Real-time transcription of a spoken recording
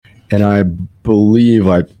And I believe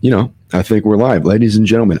I think we're live. Ladies and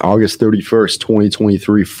gentlemen, August 31st,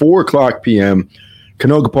 2023, 4 o'clock p.m.,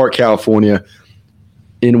 Canoga Park, California,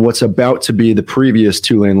 in what's about to be the previous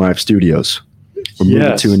Two Lane Life Studios. We're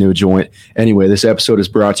moving to a new joint. Anyway, this episode is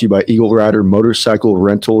brought to you by Eagle Rider Motorcycle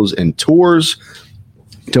Rentals and Tours.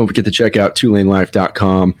 Don't forget to check out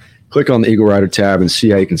twolanelife.com. Click on the Eagle Rider tab and see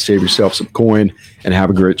how you can save yourself some coin and have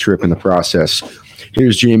a great trip in the process.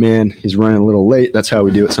 Here's G-Man. He's running a little late. That's how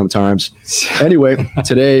we do it sometimes. Anyway,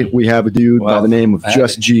 today we have a dude by the name of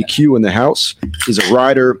Just GQ in the house. He's a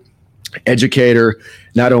rider, educator,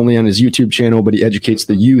 not only on his YouTube channel, but he educates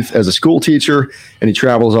the youth as a school teacher, and he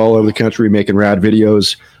travels all over the country making rad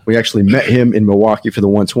videos. We actually met him in Milwaukee for the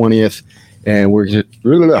 120th, and we're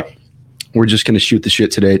just going to shoot the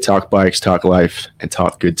shit today, talk bikes, talk life, and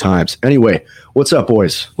talk good times. Anyway, what's up,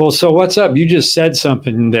 boys? Well, so what's up? You just said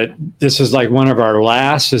something that this is like one of our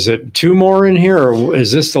last. Is it two more in here, or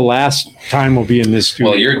is this the last time we'll be in this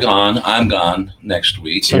studio? Well, you're gone. I'm gone next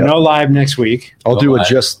week. So no live next week. I'll do it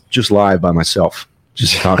just live by myself.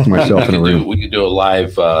 Just talk to myself in a room. We could do a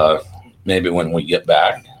live maybe when we get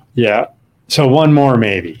back. Yeah. So one more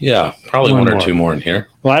maybe. Yeah, probably one or two more in here.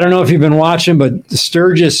 Well, I don't know if you've been watching, but the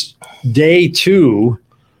Sturgis Day 2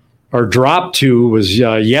 or Drop 2 was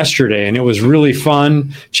yesterday, and it was really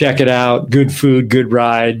fun. Check it out. Good food, good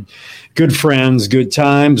ride, good friends, good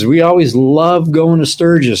times. We always love going to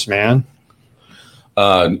Sturgis, man.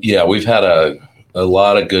 Yeah, we've had a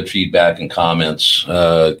lot of good feedback and comments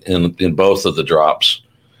in both of the drops,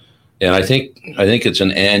 and I think it's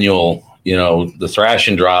an annual. The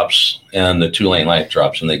Thrashing drops and the Two Lane Life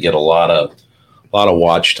drops, and they get a lot of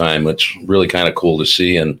watch time. It's really kind of cool to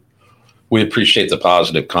see, and we appreciate the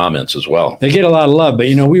positive comments as well. They get a lot of love, but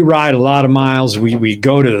we ride a lot of miles. We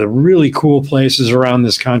go to the really cool places around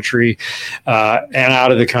this country and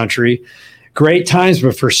out of the country. Great times,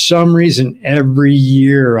 but for some reason, every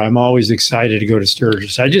year I'm always excited to go to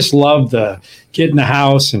Sturgis. I just love the get in the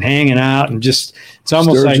house and hanging out, and just it's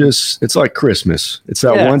almost Sturgis, it's like Christmas. It's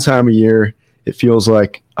that one time a year. It feels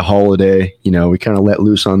like a holiday. We kind of let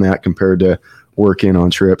loose on that compared to working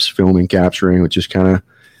on trips, filming, capturing, which just kind of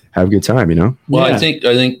have a good time, Well, yeah. I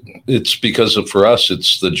think it's because for us,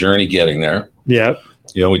 it's the journey getting there. Yeah.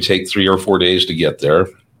 We take 3 or 4 days to get there.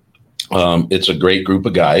 It's a great group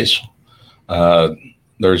of guys.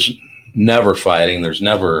 There's never fighting. There's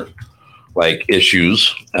never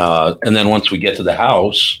issues. And then once we get to the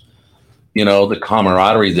house, the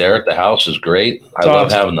camaraderie there at the house is great. I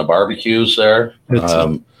love having the barbecues there.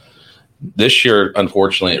 This year,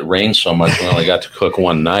 unfortunately, it rained so much. We only got to cook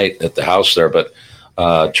one night at the house there, but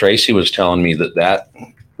Tracy was telling me that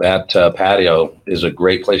patio is a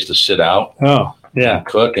great place to sit out. Oh, yeah. And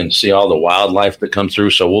cook and see all the wildlife that comes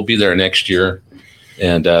through. So we'll be there next year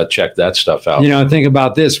and check that stuff out. Think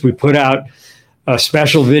about this. We put out a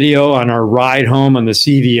special video on our ride home on the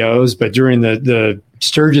CVOs, but during the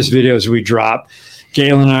Sturgis videos we drop,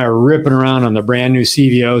 Gail and I are ripping around on the brand new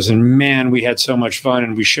CVOs, and man, we had so much fun,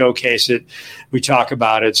 and we showcase it. We talk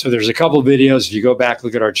about it. So there's a couple of videos. If you go back,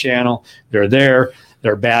 look at our channel, they're there.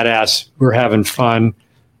 They're badass. We're having fun.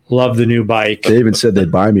 Love the new bike. They even said they'd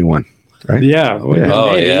buy me one. Right? Yeah.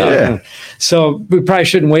 Oh, yeah. So we probably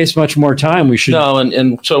shouldn't waste much more time. We should. No,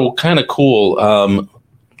 and so kind of cool.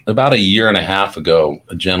 About a year and a half ago,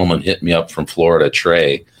 a gentleman hit me up from Florida,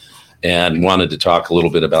 Trey, and wanted to talk a little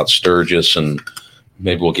bit about Sturgis, and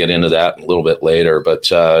maybe we'll get into that a little bit later. But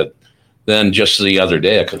then just the other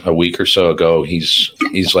day, a week or so ago, he's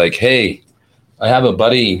like, "Hey, I have a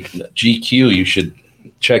buddy, GQ. You should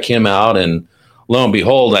check him out." And lo and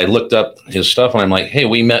behold, I looked up his stuff, and I'm like, "Hey,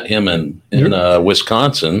 we met him in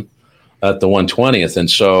Wisconsin at the 120th." And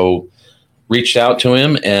so reached out to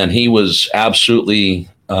him, and he was absolutely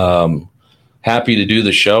happy to do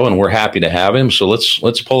the show, and we're happy to have him. So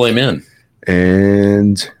let's pull him in.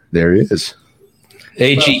 And there he is.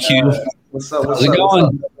 Hey, GQ. What's up? How's it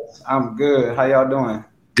going? I'm good. How y'all doing?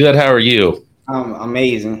 Good. How are you? I'm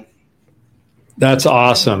amazing. That's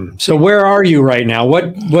awesome. So where are you right now?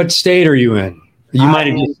 What state are you in? You might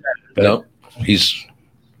have just said it, but no,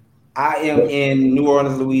 I am in New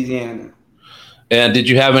Orleans, Louisiana. And did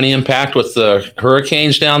you have any impact with the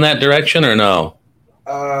hurricanes down that direction or no?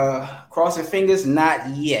 Crossing fingers, not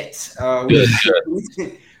yet. Good.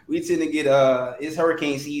 We tend to get it's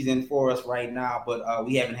hurricane season for us right now, but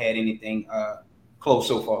we haven't had anything close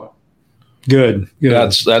so far. Good.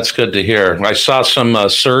 That's good to hear. I saw some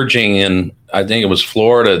surging in, I think it was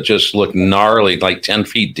Florida, just looked gnarly, like 10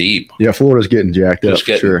 feet deep. Yeah, Florida's getting jacked up. Just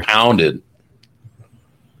getting pounded.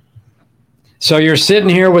 So you're sitting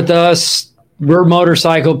here with us. we're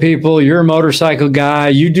motorcycle people. You're a motorcycle guy.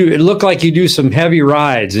 It looked like you do some heavy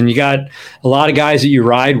rides, and you got a lot of guys that you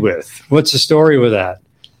ride with. What's the story with that?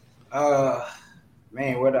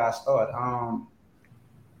 Man, where do I start?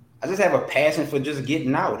 I just have a passion for just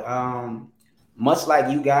getting out. Much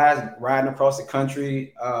like you guys riding across the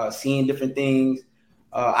country, seeing different things.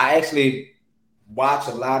 I actually watch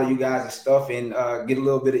a lot of you guys' stuff and get a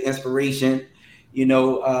little bit of inspiration,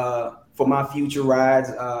 for my future rides,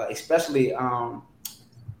 especially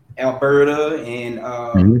Alberta and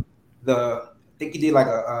I think you did like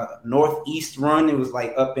a northeast run. It was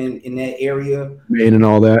like up in that area. Maine and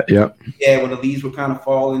all that, yeah. Yeah, when the leaves were kind of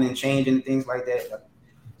falling and changing and things like that.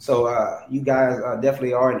 So you guys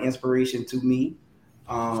definitely are an inspiration to me.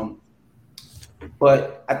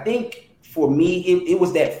 But I think for me, it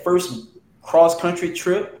was that first cross-country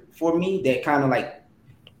trip for me that kind of like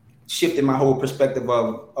shifted my whole perspective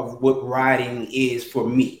of what riding is for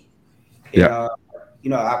me. Yeah.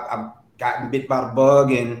 And, I've gotten bit by the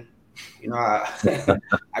bug and, I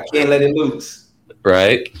can't let it loose.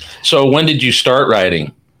 Right. So when did you start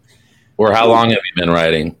riding? Or how long have you been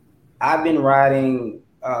riding? I've been riding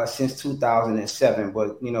since 2007,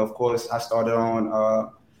 but of course I started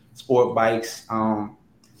on sport bikes. I'm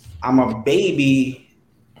a baby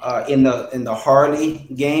in the Harley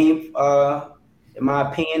game. In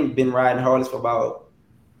my opinion, been riding Harleys for about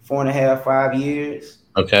 4.5, 5 years.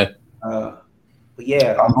 Okay. But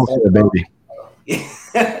yeah, I'm also a baby.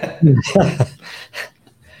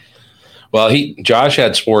 Well, Josh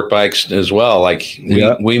had sport bikes as well. Like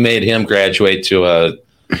we made him graduate to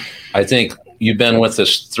I think you've been with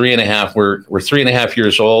us 3.5. We're 3.5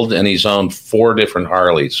 years old, and he's owned 4 different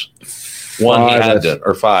Harleys. One he had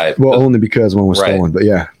or 5. Well, only because one was stolen, but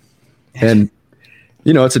yeah. And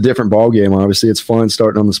it's a different ball game. Obviously, it's fun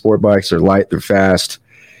starting on the sport bikes. They're light, they're fast,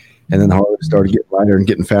 and then the Harleys started getting lighter and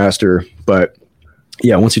getting faster. But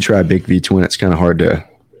yeah, once you try a big V twin, it's kind of hard to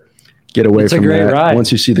get away from that. Ride.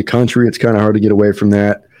 Once you see the country, it's kind of hard to get away from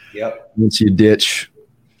that. Yep. Once you ditch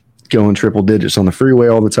going triple digits on the freeway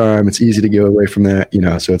all the time, it's easy to go away from that.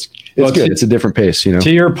 So it's good. It's a different pace.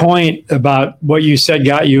 To your point about what you said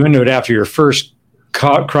got you into it after your first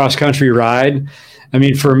cross country ride. I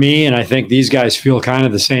mean, for me, and I think these guys feel kind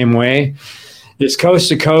of the same way. It's coast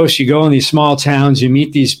to coast. You go in these small towns, you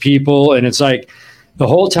meet these people, and it's like the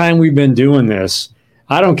whole time we've been doing this,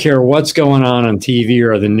 I don't care what's going on TV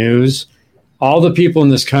or the news. All the people in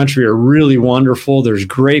this country are really wonderful. There's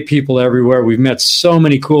great people everywhere. We've met so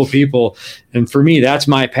many cool people. And for me, that's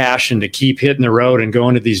my passion, to keep hitting the road and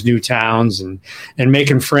going to these new towns and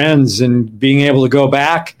making friends and being able to go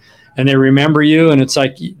back and they remember you. And it's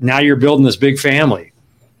like, now you're building this big family.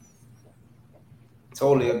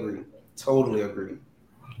 Totally agree.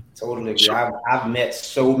 I've met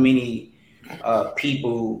so many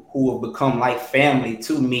people who have become like family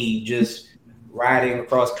to me, just riding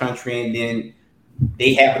across country, and then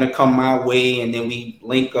they happen to come my way, and then we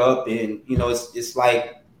link up, and it's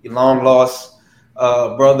like your long lost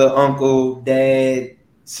brother, uncle, dad,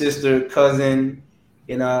 sister, cousin,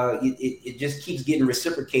 and it just keeps getting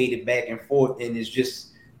reciprocated back and forth, and it's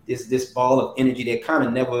just this ball of energy that kind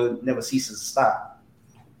of never ceases to stop.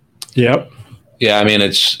 Yep. Yeah, I mean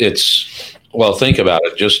it's well, think about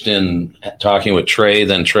it. Just in talking with Trey,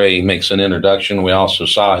 then Trey makes an introduction. We also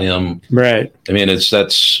saw him. Right. I mean,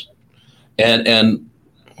 and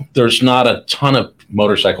there's not a ton of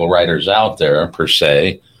motorcycle riders out there per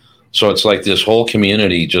se. So it's like this whole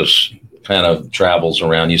community just kind of travels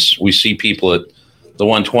around. We see people at the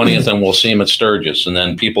 120th and we'll see them at Sturgis. And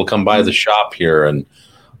then people come by the shop here, and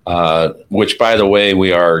which, by the way,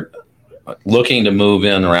 we are looking to move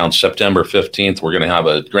in around September 15th. We're going to have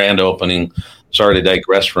a grand opening. Sorry to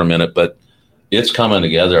digress for a minute, but it's coming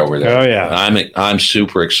together over there. Oh yeah. I'm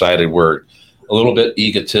super excited. We're a little bit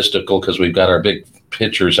egotistical because we've got our big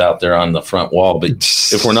pictures out there on the front wall, but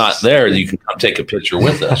if we're not there, you can come take a picture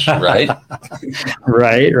with us. Right.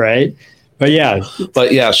 Right. But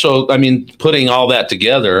yeah. So, I mean, putting all that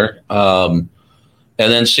together, and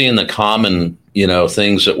then seeing the common,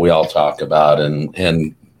 things that we all talk about,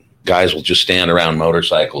 and guys will just stand around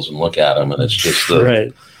motorcycles and look at them, and it's just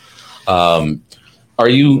right. Do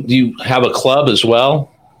you have a club as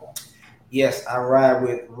well? Yes, I ride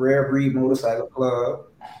with Rare Breed Motorcycle Club.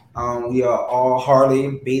 We are all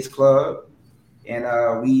Harley based club, and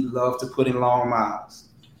we love to put in long miles.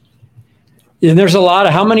 And there's a lot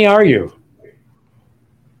of, how many are you?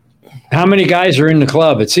 How many guys are in the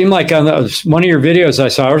club? It seemed like on one of your videos I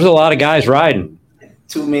saw, there was a lot of guys riding.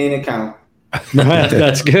 2 men to count.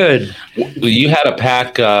 That's good. You had a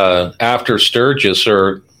pack after Sturgis,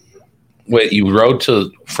 or wait, you rode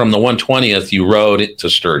from the 120th, you rode it to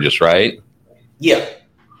Sturgis, right? Yeah.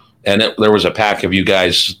 And there was a pack of you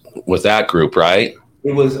guys with that group, right?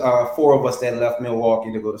 It was 4 of us that left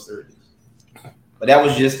Milwaukee to go to Sturgis. But that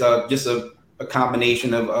was just a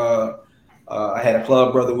combination of I had a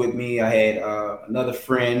club brother with me. I had another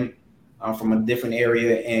friend from a different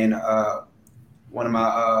area, and one of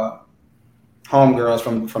my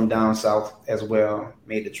homegirls from down south as well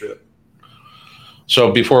made the trip.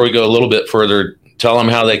 So before we go a little bit further, tell them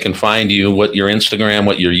how they can find you, what your Instagram,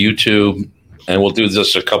 what your YouTube, and we'll do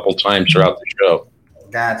this a couple times throughout the show.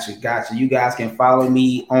 Gotcha. You guys can follow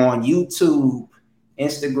me on YouTube,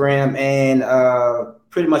 Instagram, and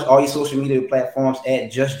pretty much all your social media platforms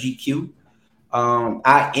at Just GQ.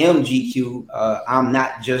 I am GQ. I'm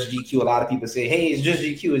not just GQ. A lot of people say, "Hey, it's just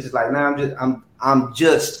GQ." It's just like, nah, I'm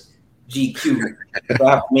just GQ. So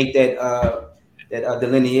I have to make that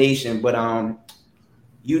delineation. But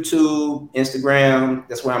YouTube, Instagram,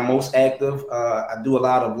 that's where I'm most active. I do a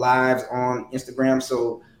lot of lives on Instagram,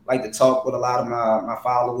 so I like to talk with a lot of my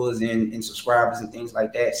followers and subscribers and things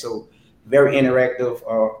like that. So very interactive.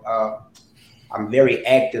 I'm very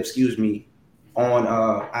active, on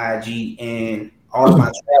IG, and all of my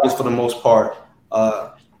travels for the most part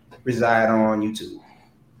reside on YouTube.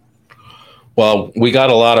 Well, we got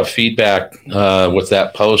a lot of feedback with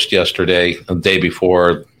that post yesterday, the day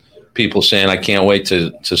before, people saying, I can't wait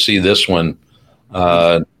to see this one.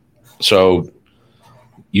 So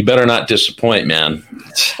you better not disappoint, man.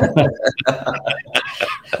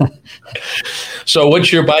 So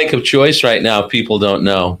what's your bike of choice right now if people don't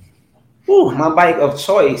know? Ooh, my bike of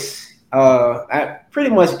choice. Pretty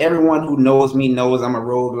much everyone who knows me knows I'm a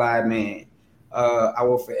road glide man. I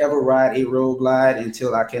will forever ride a road glide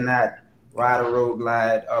until I cannot ride a road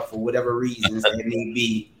glide for whatever reasons that may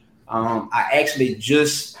be. I actually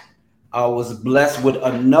just was blessed with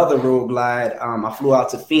another road glide. I flew out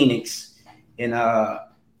to Phoenix and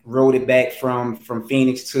rode it back from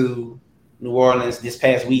Phoenix to New Orleans this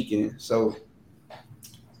past weekend. So,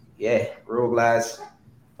 yeah, road glides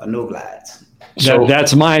or no glides. So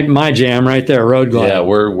that's my jam right there, road glide. Yeah,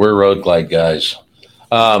 we're road glide guys.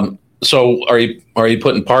 So are you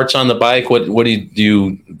putting parts on the bike? What do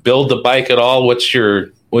you build the bike at all? What's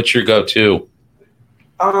your go-to?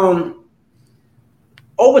 Over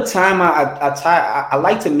time, I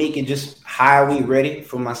like to make it just highway ready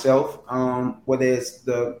for myself. Whether it's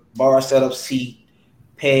the bar setup, seat,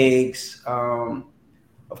 pegs,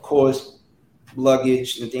 of course,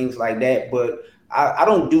 luggage and things like that. But I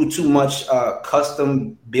don't do too much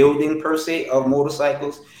custom building per se of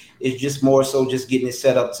motorcycles. It's just more so just getting it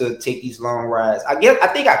set up to take these long rides. I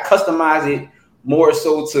think I customize it more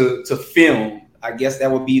so to film. I guess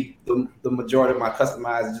that would be the majority of my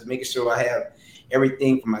customizing, just making sure I have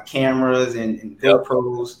everything from my cameras and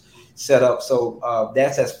GoPros set up. So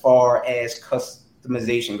that's as far as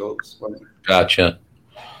customization goes. Gotcha.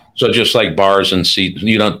 So just like bars and seats,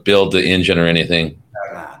 you don't build the engine or anything?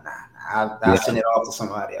 Nah. I'll send it off to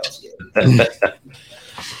somebody else. Yeah.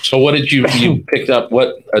 So what did you picked up,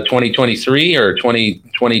 what, a 2023 or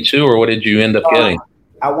 2022, or what did you end up getting?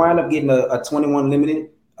 I wound up getting a 21 limited.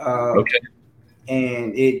 Okay.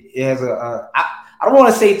 And it has I don't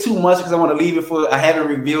want to say too much because I want to leave it for, I haven't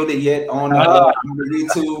revealed it yet on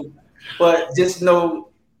YouTube, but just know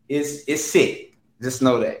it's sick. Just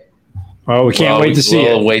know that. Oh, we can't wait to see it.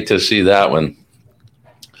 We'll wait to see that one.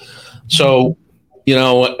 So,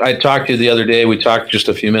 I talked to you the other day. We talked just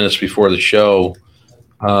a few minutes before the show.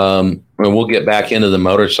 And we'll get back into the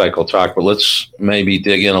motorcycle talk, but let's maybe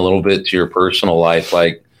dig in a little bit to your personal life.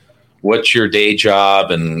 Like, what's your day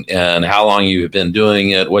job and how long you've been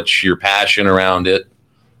doing it? What's your passion around it?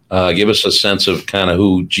 Give us a sense of kind of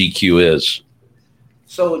who GQ is.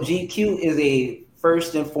 So GQ is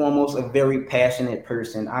first and foremost, a very passionate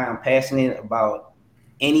person. I am passionate about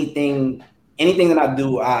anything that I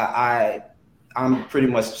do. I'm pretty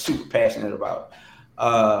much super passionate about.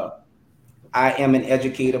 I am an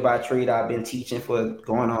educator by trade. I've been teaching for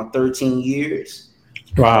going on 13 years.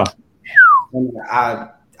 Wow. And I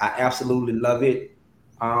absolutely love it.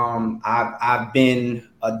 I've been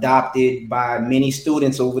adopted by many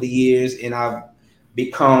students over the years, and I've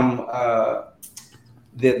become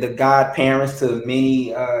the godparents to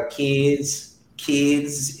many kids,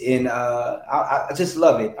 and I just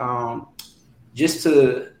love it. Just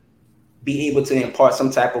to be able to impart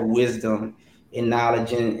some type of wisdom and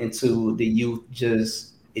knowledge into the youth,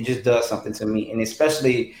 it just does something to me. And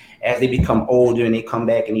especially as they become older and they come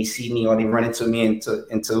back and they see me, or they run into me in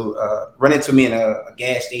a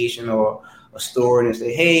gas station or a store, and they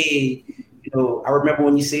say, "Hey, I remember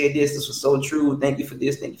when you said this was so true. Thank you for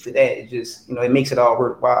this, thank you for that." It just, it makes it all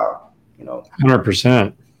worthwhile.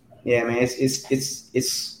 100%. Yeah, man,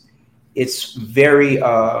 it's it's very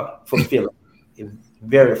fulfilling.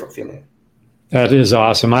 Very fulfilling. That is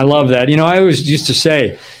awesome. I love that. I always used to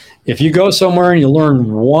say, if you go somewhere and you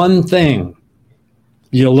learn one thing,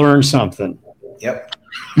 you learn something. Yep.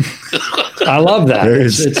 I love that.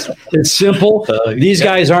 It's simple. These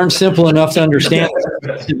guys aren't simple enough to understand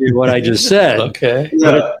what I just said. Okay.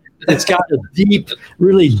 But it's got a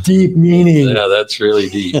really deep meaning. Yeah, that's really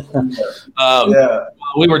deep.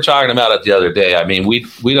 We were talking about it the other day. I mean,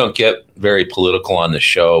 we don't get very political on the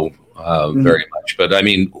show very much, but I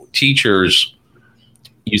mean, teachers,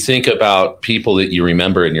 you think about people that you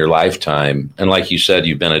remember in your lifetime, and like you said,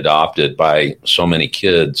 you've been adopted by so many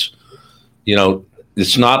kids.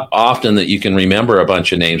 It's not often that you can remember a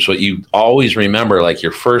bunch of names, but you always remember like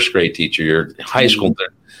your first grade teacher, your high school.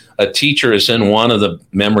 A teacher is in one of the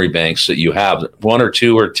memory banks that you have, 1 or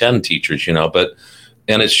 2 or 10 teachers, and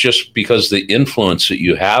it's just because the influence that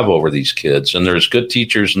you have over these kids. And there's good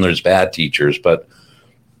teachers and there's bad teachers, but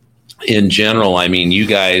in general, I mean, you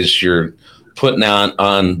guys, you're putting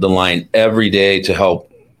on the line every day to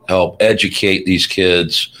help educate these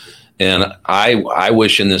kids. And I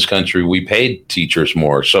wish in this country we paid teachers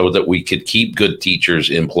more so that we could keep good teachers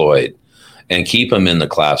employed and keep them in the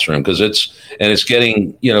classroom, because it's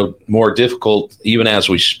getting more difficult even as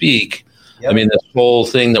we speak. Yep. I mean, this whole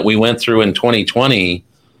thing that we went through in 2020,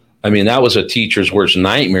 I mean, that was a teacher's worst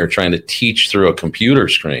nightmare, trying to teach through a computer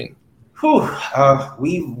screen. Whew.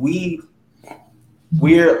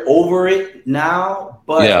 We're over it now,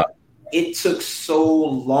 but it took so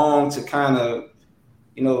long to kind of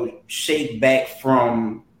shake back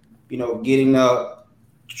from, getting up,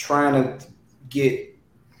 trying to get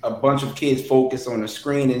a bunch of kids focused on the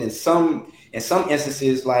screen. And in some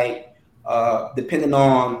instances, like depending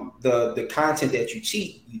on the content that you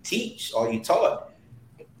teach or you taught,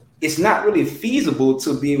 it's not really feasible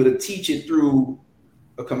to be able to teach it through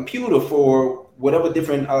a computer for whatever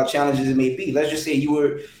different challenges it may be. Let's just say you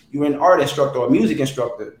were an art instructor or a music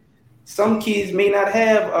instructor. Some kids may not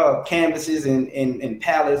have canvases and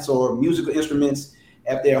palettes or musical instruments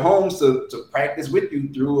at their homes to practice with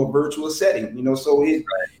you through a virtual setting. So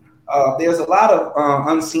there's a lot of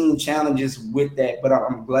unseen challenges with that, but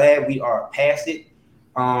I'm glad we are past it.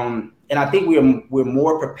 And I think we're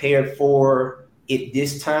more prepared for it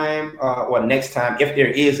this time or next time, if there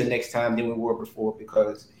is a next time, than we were before,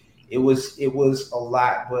 because it was a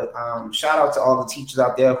lot. But shout out to all the teachers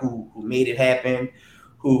out there who made it happen,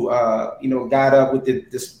 who got up with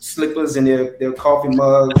the slippers and their coffee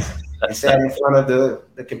mugs and sat in front of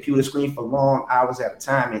the computer screen for long hours at a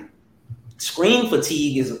time. And screen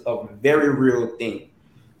fatigue is a very real thing.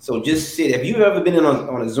 So just sit. If you've ever been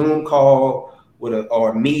on a Zoom call or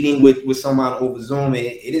a meeting with someone over Zoom,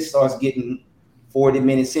 it starts getting 40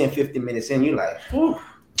 minutes in, 50 minutes in, you're like, whew.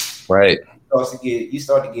 Right. You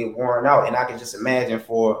start to get worn out. And I can just imagine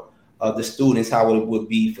for the students how it would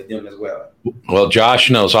be for them as well. Well, Josh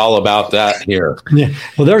knows all about that here. Yeah.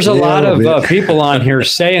 Well, there's a lot of people on here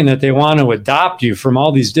saying that they want to adopt you from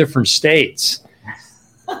all these different states.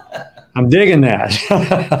 I'm digging that.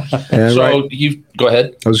 You go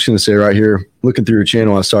ahead. I was just going to say right here, looking through your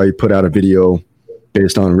channel, I saw you put out a video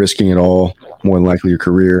based on risking it all, more than likely your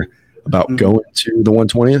career, about going to the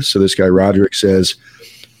 120th. So this guy, Roderick, says,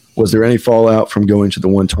 was there any fallout from going to the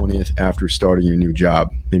 120th after starting your new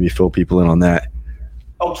job? Maybe fill people in on that.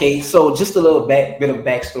 Okay, so just a little bit of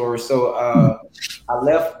backstory. So I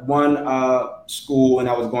left one school and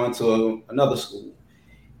I was going to another school.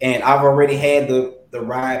 And I've already had the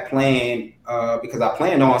ride planned because I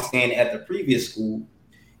planned on staying at the previous school.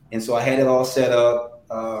 And so I had it all set up,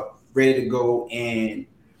 ready to go. And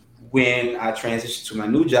when I transitioned to my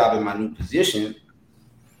new job and my new position,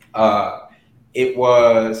 I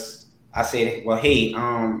said, well, hey,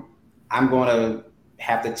 I'm going to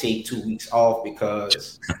have to take 2 weeks off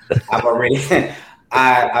because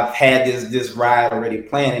I've had this ride already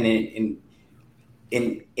planned. And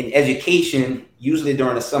in education, usually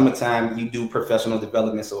during the summertime, you do professional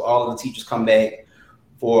development. So all of the teachers come back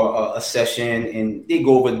for a session and they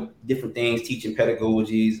go over different things, teaching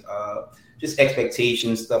pedagogies, just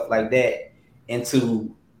expectations, stuff like that. And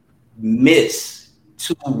to miss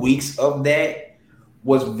 2 weeks of that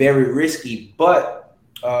was very risky. But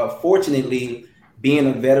fortunately, being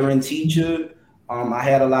a veteran teacher, I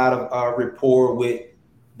had a lot of rapport with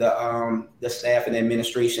the staff and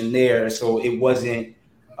administration there, so it wasn't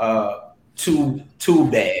too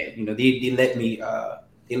bad. They let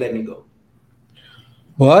me go.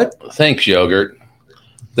 What? Thanks, Yogurt.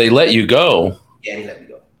 They let you go. Yeah, they let me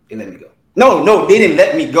go. No, they didn't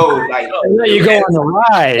let me go. Like they let you go on the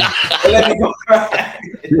ride. They let me go.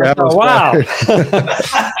 Yeah, oh, wow.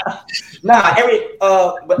 Nah,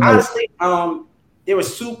 but honestly, they were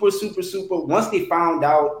super. Once they found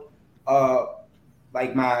out,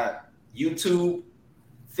 like my YouTube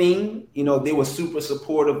thing, they were super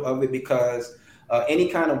supportive of it because any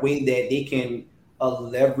kind of way that they can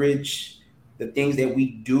leverage the things that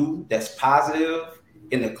we do that's positive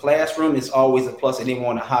in the classroom is always a plus, and they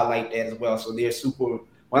want to highlight that as well. So they're super.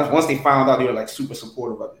 Once they found out, they were like super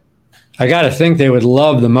supportive of it. I got to think they would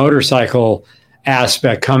love the motorcycle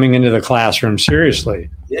aspect coming into the classroom. Seriously,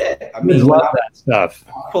 yeah, I mean, love that stuff.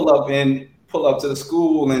 Pull up to the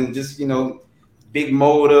school and just big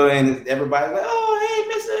motor, and everybody like, oh, hey,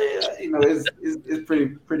 mister, it's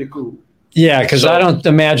pretty cool. Yeah, because I don't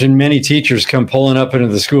imagine many teachers come pulling up into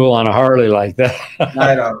the school on a Harley like that. Not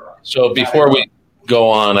at all. So before we go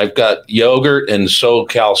on, I've got Yogurt and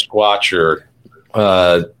SoCal Squatcher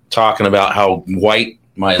talking about how white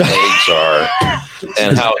my legs are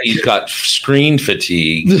and how he's got screen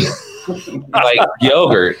fatigue. Like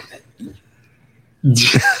Yogurt.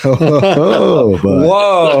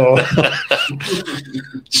 Whoa.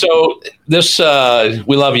 So this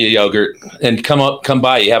we love you, Yogurt, and come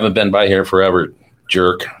by. You haven't been by here forever,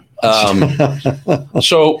 jerk.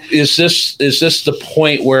 So is this the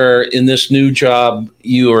point where in this new job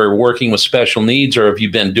you are working with special needs, or have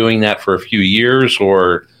you been doing that for a few years,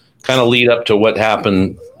 or kind of lead up to what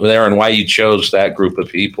happened there and why you chose that group of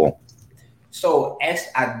people? So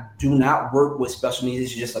actually, I do not work with special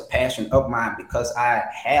needs. It's just a passion of mine because I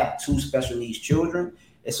have 2 special needs children.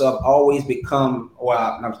 And so I've always become,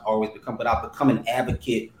 but I've become an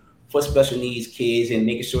advocate for special needs kids and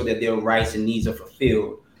making sure that their rights and needs are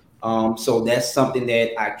fulfilled. So that's something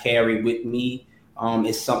that I carry with me.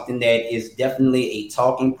 It's something that is definitely a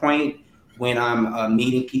talking point when I'm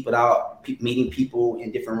meeting people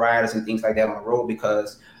in different riders and things like that on the road,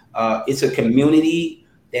 because it's a community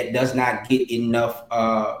that does not get enough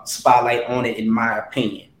spotlight on it, in my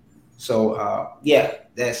opinion. So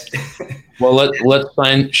that's well. Let's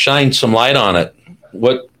shine some light on it.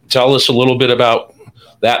 Tell us a little bit about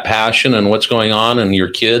that passion and what's going on and your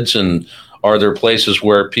kids, and are there places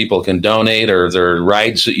where people can donate, or are there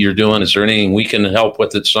rides that you're doing? Is there anything we can help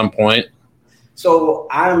with at some point? So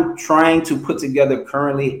I'm trying to put together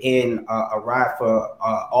currently in a ride for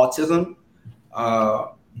autism.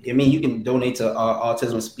 You can donate to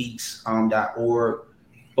autismspeaks.org,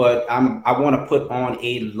 but I want to put on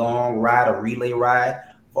a long ride, a relay ride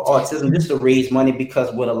for autism, just to raise money,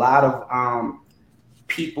 because what a lot of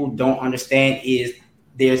people don't understand is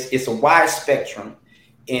it's a wide spectrum,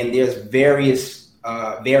 and there's various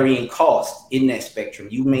varying costs in that spectrum.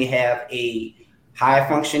 You may have a high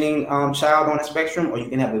functioning child on a spectrum, or you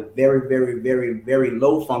can have a very, very, very, very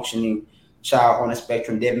low functioning child on a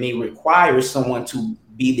spectrum that may require someone to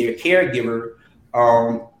be their caregiver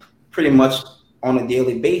pretty much on a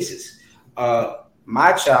daily basis.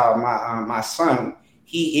 My child, my son,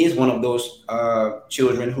 he is one of those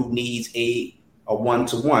children who needs a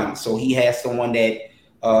one-to-one. So he has someone that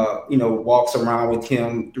walks around with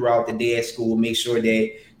him throughout the day at school, make sure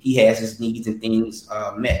that he has his needs and things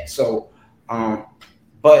met. So,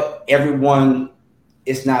 but everyone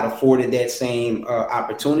is not afforded that same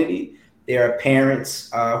opportunity. There are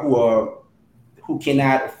parents who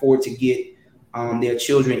cannot afford to get their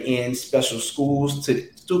children in special schools to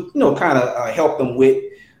kind of help them with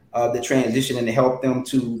the transition and to help them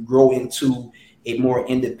to grow into a more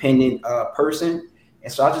independent person.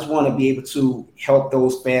 And so I just want to be able to help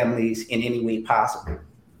those families in any way possible.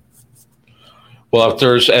 Well,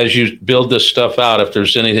 as you build this stuff out, if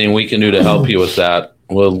there's anything we can do to help you with that,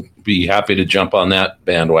 we'll be happy to jump on that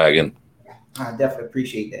bandwagon. I definitely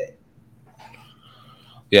appreciate that.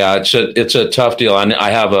 Yeah, it's a tough deal. I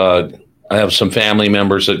have some family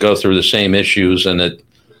members that go through the same issues, and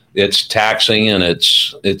it's taxing, and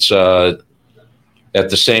it's at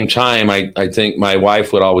the same time, I think my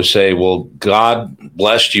wife would always say, well, God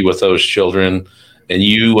blessed you with those children, and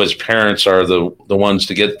you as parents are the ones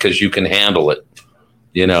to get, because you can handle it,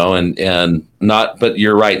 and not, but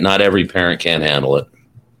you're right, not every parent can handle it.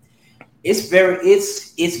 It's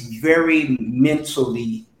very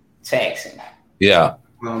mentally taxing. Yeah.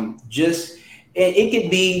 It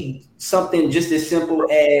could be something just as simple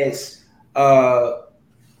as a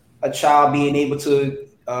child being able to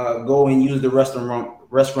go and use the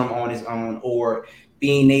restroom on his own, or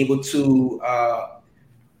being able to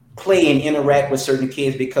play and interact with certain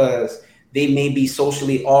kids because they may be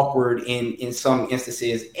socially awkward in some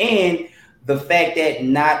instances. And the fact that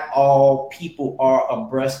not all people are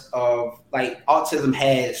abreast of, like, autism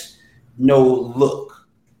has no look.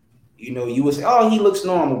 You would say, oh, he looks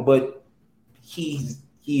normal, but he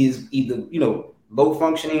is either, low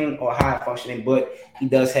functioning or high functioning, but he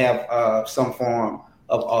does have some form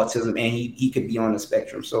of autism, and he could be on the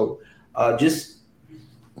spectrum. So just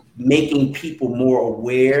making people more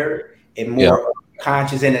aware and more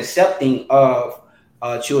conscious and accepting of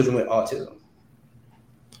children with autism.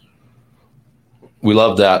 We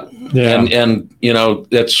love that. Yeah. And you know,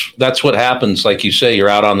 that's what happens. Like you say, you're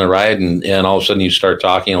out on the ride and all of a sudden you start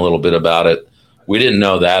talking a little bit about it. We didn't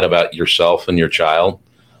know that about yourself and your child.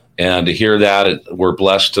 And to hear that, we're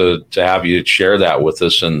blessed to have you share that with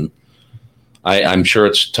us. And I'm sure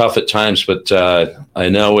it's tough at times, but I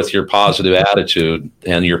know with your positive attitude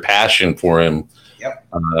and your passion for him,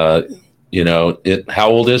 you know,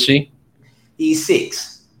 how old is he? He's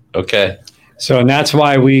 6. Okay. So, and that's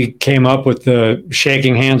why we came up with the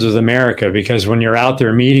Shaking Hands with America, because when you're out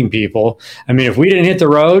there meeting people, I mean, if we didn't hit the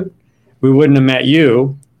road, we wouldn't have met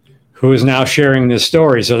you, who is now sharing this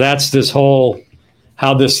story. So that's this whole,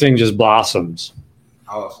 how this thing just blossoms.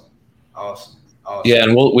 Awesome. Yeah,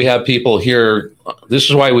 and we have people here. This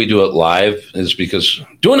is why we do it live, is because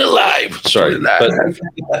doing it live. Sorry, but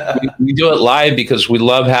we do it live because we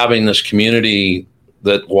love having this community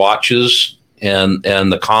that watches and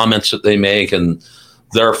the comments that they make and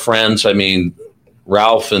their friends. I mean,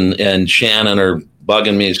 Ralph and Shannon are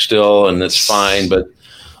bugging me still, and it's fine.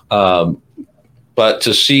 But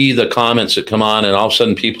to see the comments that come on, and all of a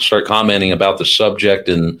sudden people start commenting about the subject,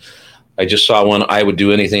 and I just saw one. I would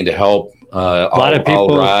do anything to help. A lot of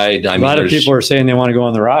people ride. A lot of people are saying they want to go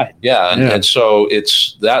on the ride. Yeah, and so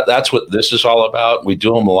it's that's what this is all about. We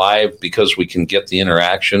do them live because we can get the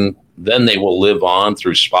interaction. Then they will live on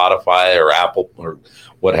through Spotify or Apple or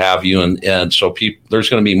what have you, and so there's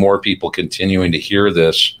going to be more people continuing to hear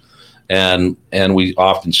this, and we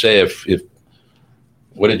often say if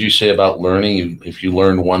what did you say about learning? If you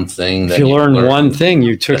learned one thing, if you learned one thing,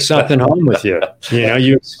 you took something home with you. You know,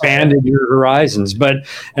 you expanded your horizons.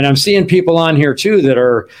 And I'm seeing people on here too that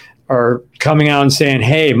are coming out and saying,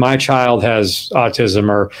 "Hey, my child has autism,"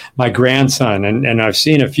 or "My grandson," and I've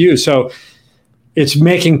seen a few. So it's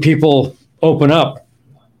making people open up,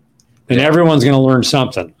 and everyone's going to learn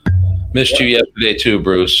something. Missed you yesterday too,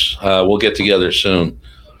 Bruce. We'll get together soon.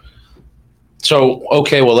 So,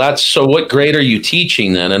 okay, well, so what grade are you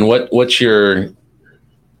teaching then? And what's your...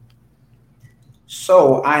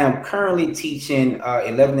 So I am currently teaching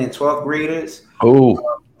 11th and 12th graders. Oh.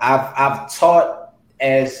 I've taught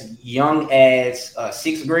as young as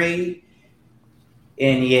 6th grade.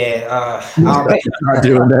 And I don't think I'm not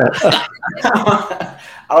doing that.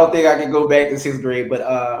 I don't think I can go back to 6th grade, but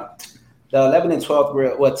the 11th and 12th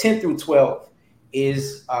grade, well, 10th through 12th,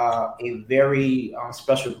 is a very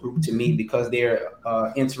special group to me because they're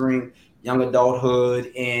entering young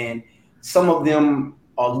adulthood, and some of them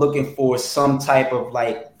are looking for some type of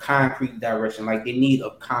like concrete direction, like they need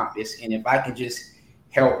a compass. And if I can just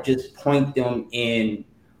help just point them in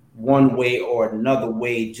one way or another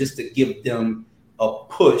way, just to give them a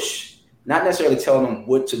push, not necessarily telling them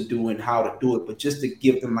what to do and how to do it, but just to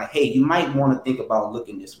give them like, hey, you might want to think about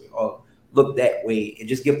looking this way or look that way, and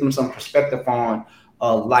just give them some perspective on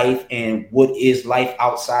life and what is life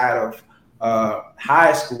outside of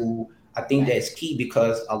high school. I think that's key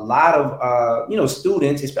because a lot of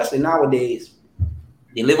students, especially nowadays,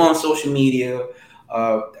 they live on social media.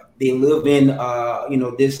 They live in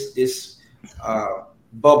this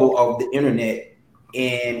bubble of the internet,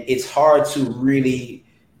 and it's hard to really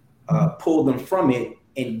pull them from it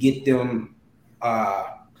and get them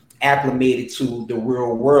acclimated to the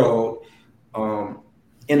real world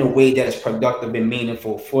in a way that is productive and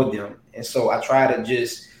meaningful for them. And so I try to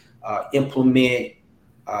just implement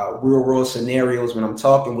real world scenarios when I'm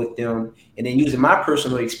talking with them, and then using my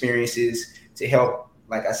personal experiences to help,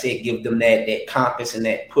 like I said, give them that compass and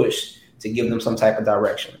that push to give them some type of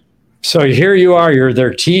direction. So here you are, you're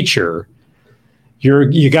their teacher.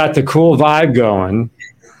 You got the cool vibe going.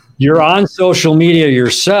 You're on social media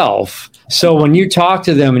yourself. So when you talk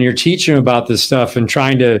to them and you're teaching them about this stuff and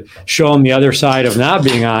trying to show them the other side of not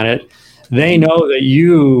being on it, they know that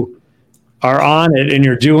you are on it and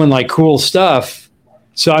you're doing like cool stuff.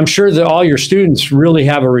 So I'm sure that all your students really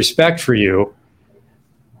have a respect for you.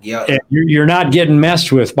 Yeah. And you're not getting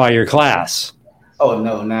messed with by your class. Oh,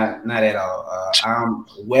 no, not at all. I'm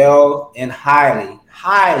well and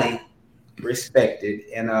highly respected.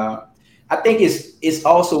 And I think it's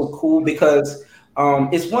also cool because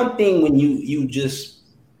it's one thing when you just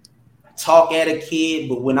talk at a kid,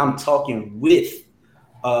 but when I'm talking with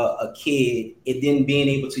a kid, and then being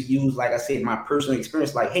able to use, like I said, my personal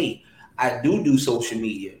experience, like, hey, I do social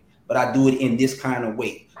media, but I do it in this kind of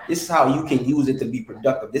way. This is how you can use it to be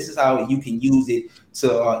productive. This is how you can use it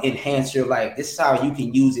to enhance your life. This is how you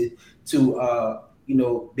can use it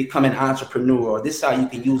become an entrepreneur. This is how you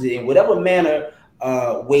can use it in whatever manner,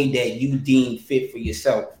 way that you deem fit for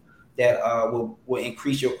yourself, that will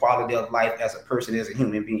increase your quality of life as a person, as a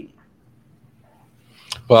human being.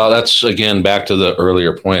 Well, that's again back to the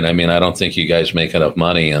earlier point. I mean, I don't think you guys make enough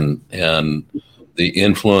money, and the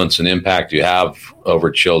influence and impact you have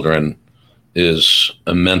over children is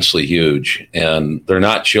immensely huge. And they're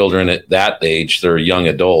not children at that age; they're young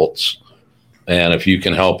adults. And if you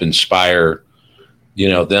can help inspire,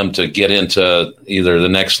 them to get into either the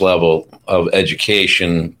next level of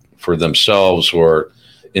education for themselves, or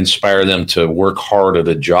inspire them to work hard at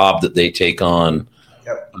a job that they take on.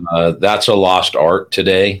 Yep. That's a lost art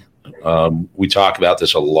today. We talk about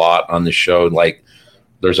this a lot on the show. Like,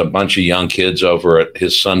 there's a bunch of young kids over at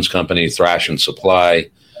his son's company, Thrash and Supply.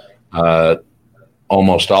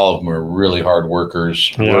 Almost all of them are really hard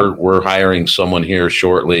workers. Yeah. We're hiring someone here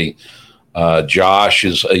shortly. Josh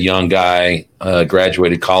is a young guy,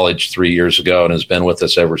 graduated college 3 years ago and has been with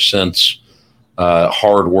us ever since.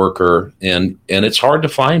 Hard worker, and it's hard to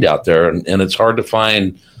find out there, and it's hard to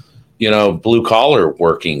find, blue collar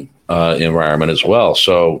working environment as well.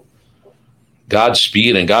 So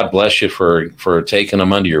Godspeed and God bless you for taking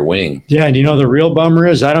them under your wing. Yeah, and the real bummer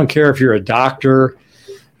is, I don't care if you're a doctor,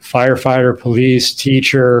 firefighter, police,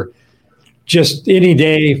 teacher, just any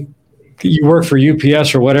day you work for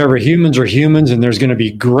UPS or whatever, humans are humans, and there's going to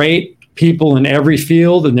be great people in every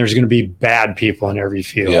field, and there's going to be bad people in every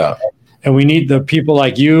field. Yeah. And we need the people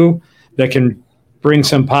like you that can bring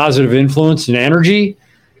some positive influence and energy.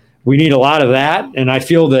 We need a lot of that. And I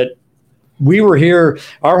feel that we were here.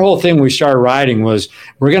 Our whole thing when we started riding was,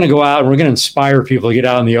 we're going to go out and we're going to inspire people to get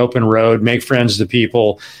out on the open road, make friends to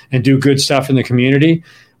people, and do good stuff in the community.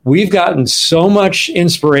 We've gotten so much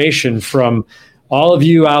inspiration from all of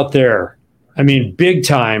you out there. I mean, big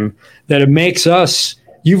time, that it makes us,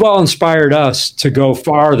 you've all inspired us to go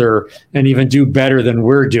farther and even do better than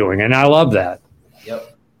we're doing. And I love that.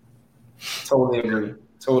 Yep. Totally agree.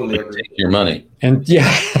 Take your money. And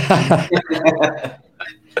yeah.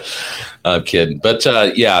 I'm kidding. But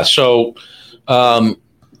yeah, so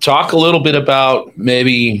talk a little bit about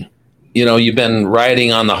maybe, you've been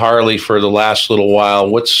riding on the Harley for the last little while.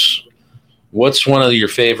 What's one of your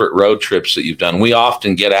favorite road trips that you've done? We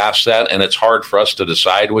often get asked that, and it's hard for us to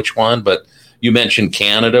decide which one, but you mentioned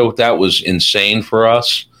Canada. That was insane for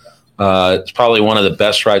us. It's probably one of the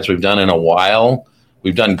best rides we've done in a while.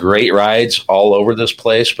 We've done great rides all over this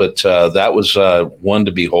place, but that was one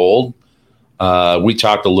to behold. We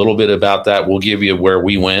talked a little bit about that. We'll give you where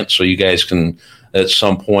we went so you guys can at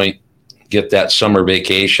some point get that summer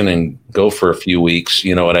vacation and go for a few weeks.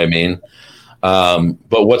 You know what I mean?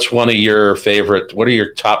 But what's one of your favorite, what are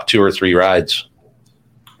your top 2 or 3 rides?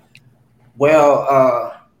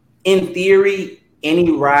 Well, in theory,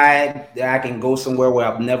 any ride that I can go somewhere where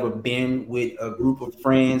I've never been with a group of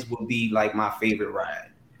friends would be like my favorite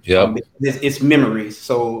ride. Yeah. It's memories.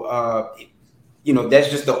 So, that's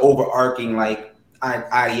just the overarching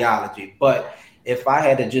ideology. But if I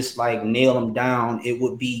had to just nail them down, it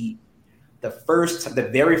would be the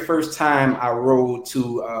very first time I rode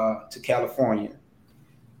to California.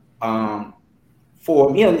 For all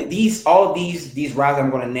of these rides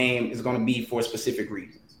I'm going to name is going to be for specific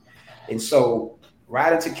reasons. And so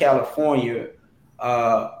riding to California,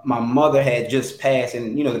 my mother had just passed,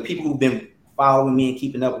 and the people who've been following me and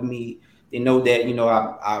keeping up with me, they know that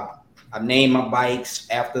I named my bikes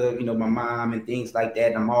after my mom and things like that.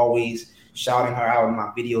 And I'm always shouting her out in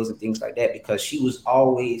my videos and things like that, because she was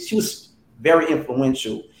very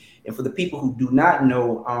influential. And for the people who do not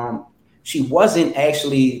know, she wasn't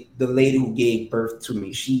actually the lady who gave birth to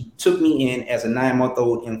me. She took me in as a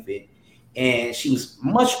 9-month-old infant, and she was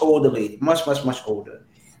much older lady, much older.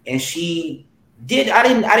 And I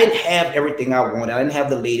didn't have everything I wanted. I didn't have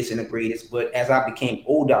the latest and the greatest, but as I became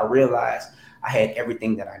older, I realized I had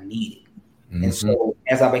everything that I needed. Mm-hmm. And so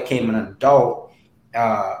as I became an adult,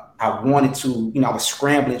 I wanted to, I was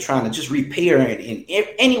scrambling, trying to just repair it in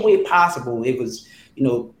any way possible. It was,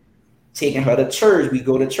 taking her to church. We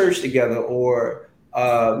go to church together, or,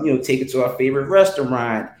 take her to our favorite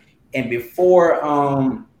restaurant. And before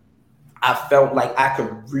I felt like I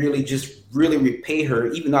could really repay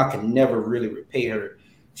her, even though I could never really repay her,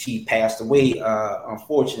 she passed away,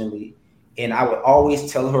 unfortunately. And I would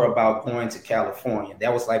always tell her about going to California.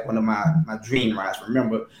 That was one of my dream rides.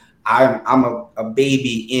 Remember, I'm a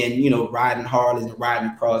baby in, riding Harleys and riding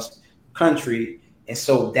across country. And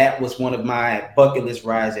so that was one of my bucket list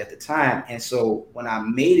rides at the time. And so when I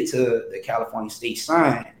made it to the California state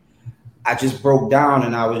sign, I just broke down,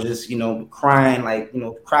 and I was just, crying,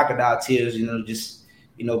 crocodile tears, just,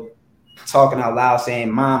 talking out loud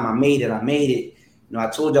saying, Mom, I made it. I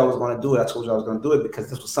told you I was going to do it because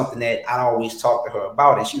this was something that I always talk to her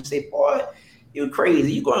about. And she would say, boy, you're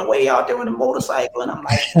crazy. You're going way out there with a motorcycle. And I'm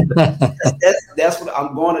like, that's what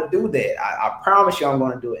I'm going to do that. I promise you I'm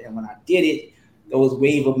going to do it. And when I did it, those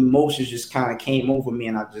wave of emotions just kind of came over me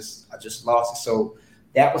and I just lost it. So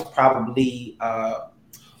that was probably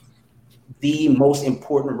the most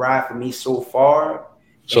important ride for me so far.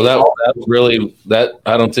 So that's really,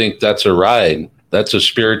 I don't think that's a ride. That's a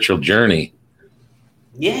spiritual journey.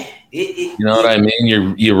 Yeah. You know what I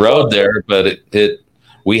mean? You rode there, but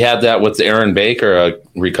we had that with Aaron Baker, a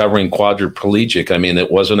recovering quadriplegic. I mean,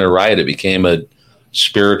 it wasn't a ride. It became a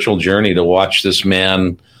spiritual journey to watch this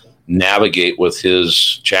man navigate with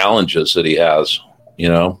his challenges that he has, you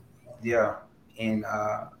know? Yeah. And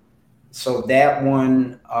so that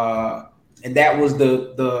one, and that was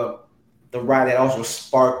the ride that also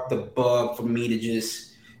sparked the bug for me to just,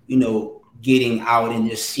 getting out and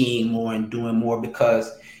just seeing more and doing more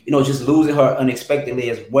because, just losing her unexpectedly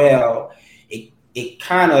as well, it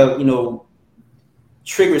kind of,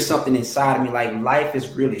 triggered something inside of me. Like, life is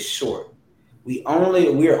really short. We're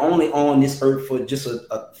only on this earth for just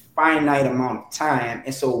a finite amount of time.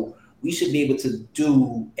 And so we should be able to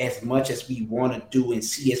do as much as we want to do and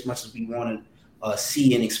see as much as we want to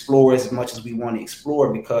see and explore as much as we want to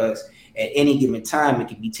explore, because at any given time, it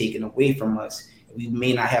can be taken away from us. We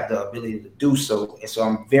may not have the ability to do so. And so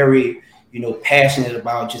I'm very, passionate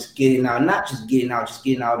about just getting out, not just getting out, just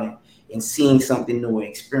getting out and seeing something new and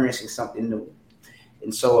experiencing something new.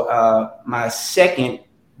 And so my second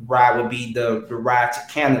ride would be the ride to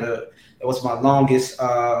Canada. It was my longest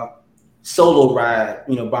solo ride,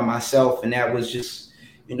 by myself. And that was just,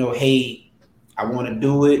 hey, I want to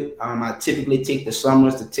do it. I typically take the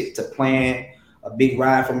summers to plan a big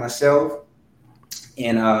ride for myself.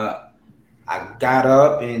 And I got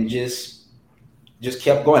up and just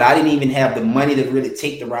kept going. I didn't even have the money to really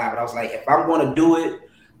take the ride, but I was like, if I'm going to do it,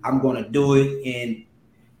 I'm going to do it. And,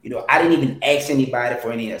 I didn't even ask anybody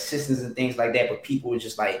for any assistance and things like that, but people were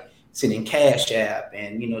just like sending Cash App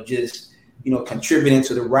and, just, contributing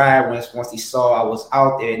to the ride once they saw I was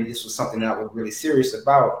out there and this was something that I was really serious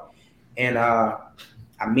about. And I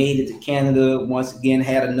made it to Canada. Once again,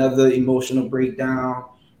 had another emotional breakdown,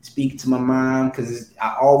 speaking to my mom, because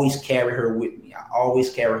I always carry her with me. I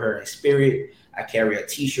always carry her in spirit. I carry a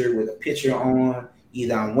T-shirt with a picture on.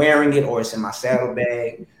 Either I'm wearing it or it's in my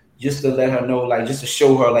saddlebag, just to let her know, like, just to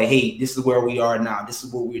show her, like, hey, this is where we are now. This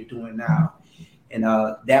is what we're doing now. And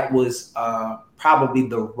that was probably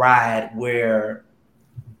the ride where,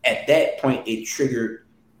 at that point, it triggered,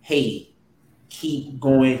 hey, keep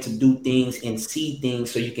going to do things and see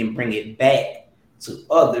things so you can bring it back to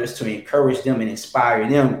others to encourage them and inspire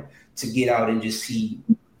them to get out and just see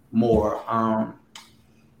more.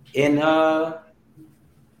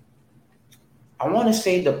 I want to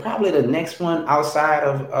say probably the next one outside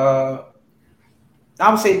of I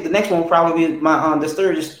would say the next one will probably be my the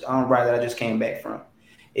Sturgis ride that I just came back from.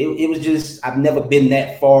 It was just, I've never been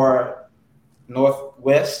that far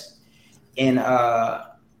northwest, and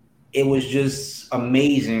it was just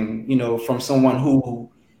amazing, from someone who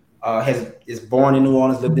is born in New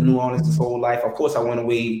Orleans, lived in New Orleans his whole life. Of course, I went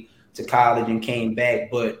away to college and came back,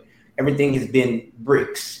 but everything has been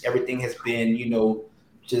bricks. Everything has been,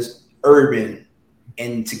 just urban.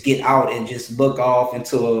 And to get out and just look off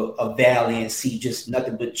into a valley and see just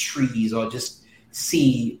nothing but trees, or just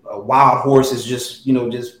see wild horses just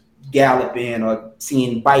galloping, or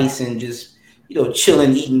seeing bison just,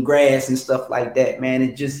 chilling, eating grass and stuff like that, man,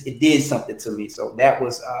 it did something to me. So that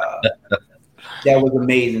was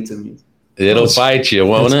amazing to me. It'll bite you,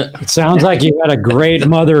 won't it? It sounds like you had a great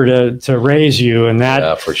mother to raise you, and that,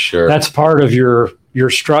 yeah, for sure, that's part of your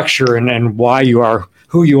structure and why you are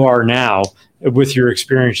who you are now, with your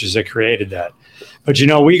experiences that created that. But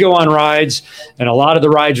we go on rides, and a lot of the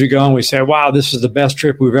rides we go on, we say, wow, this is the best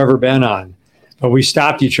trip we've ever been on. But we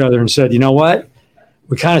stopped each other and said, you know what?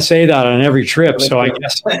 We kind of say that on every trip. So I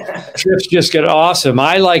guess trips just get awesome.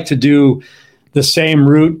 I like to do the same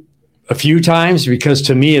route a few times, because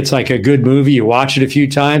to me, it's like a good movie. You watch it a few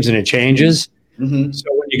times and it changes. Mm-hmm. So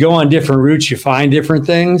when you go on different routes, you find different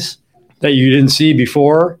things that you didn't see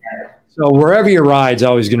before. So wherever you ride's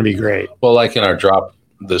always going to be great. Well, like in our drop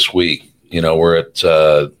this week, we're at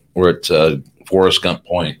Forrest Gump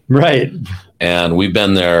Point, right? And we've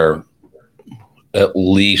been there at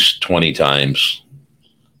least 20 times,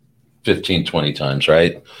 15, 20 times,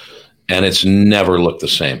 right? And it's never looked the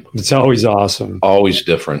same. It's always awesome, always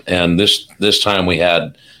different. And this time we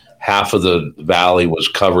had half of the valley was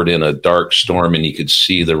covered in a dark storm, and you could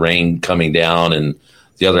see the rain coming down, and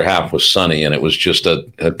the other half was sunny, and it was just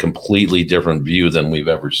a completely different view than we've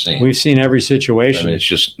ever seen. We've seen every situation. I mean,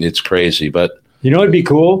 it's crazy, but you know, it'd be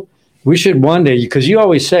cool. We should one day, because you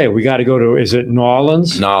always say we got to go to, is it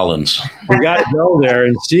Nolans? Nolans. We got to go there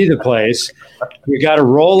and see the place. We got to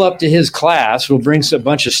roll up to his class. We'll bring a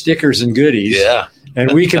bunch of stickers and goodies. Yeah.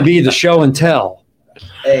 And we can be the show and tell.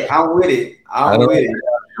 Hey, I'm with it. I'm with it.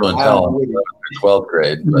 Show and tell in 12th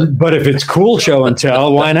grade. But if it's cool show and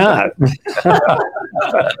tell, why not?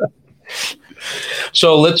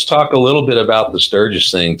 So let's talk a little bit about the Sturgis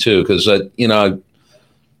thing too, because you know,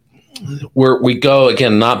 we go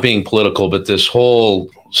again, not being political, but this whole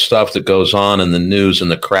stuff that goes on in the news and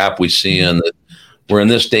the crap we see, and that we're in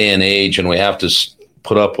this day and age, and we have to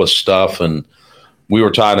put up with stuff. And we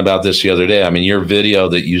were talking about this the other day. I mean, your video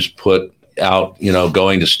that you put out, you know,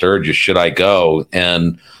 going to Sturgis, should I go?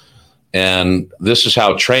 And this is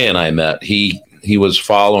how Trey and I met. He was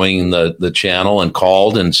following the channel and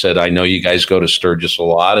called and said, I know you guys go to Sturgis a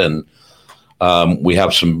lot, and we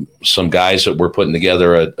have some guys that we're putting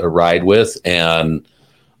together a ride with, and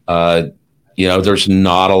you know, there's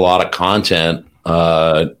not a lot of content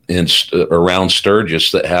around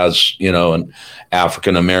Sturgis that has, you know, an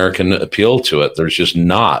African American appeal to it. There's just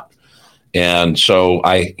not. And so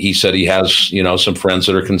he said he has, you know, some friends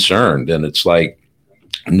that are concerned, and it's like,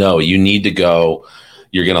 no, you need to go.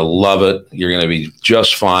 You're going to love it. You're going to be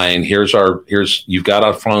just fine. You've got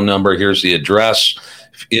our phone number. Here's the address.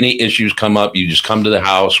 If any issues come up, you just come to the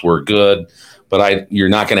house. We're good. But you're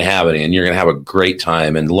not going to have any, and you're going to have a great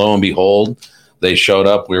time. And lo and behold, they showed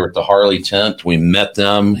up. We were at the Harley tent. We met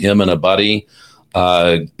them, him and a buddy.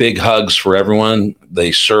 Big hugs for everyone.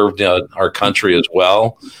 They served our country as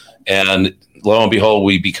well. And lo and behold,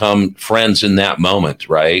 we become friends in that moment,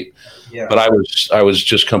 right? Yeah. But I was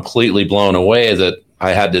just completely blown away that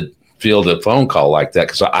I had to field a phone call like that,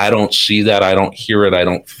 because I don't see that. I don't hear it. I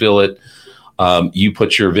don't feel it. You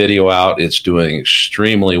put your video out. It's doing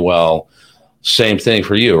extremely well. Same thing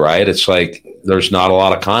for you, right? It's like there's not a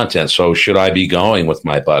lot of content. So should I be going with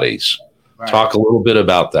my buddies? Right. Talk a little bit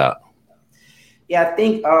about that. Yeah, I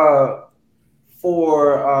think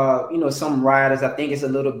for you know, some riders, I think it's a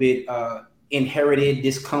little bit inherited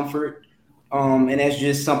discomfort. And that's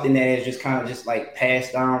just something that is just kind of just like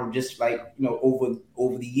passed down, just like, you know,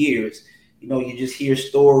 over the years. You know, you just hear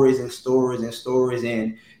stories and stories and stories.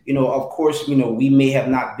 And, you know, of course, you know, we may have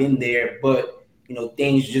not been there, but, you know,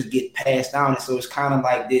 things just get passed down. And so it's kind of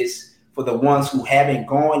like this for the ones who haven't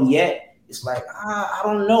gone yet. It's like, I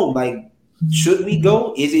don't know, like, should we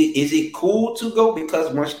go? Is it cool to go?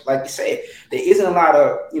 Because much like you said, there isn't a lot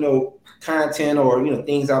of, you know, content or, you know,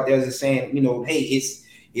 things out there that's saying, you know, hey,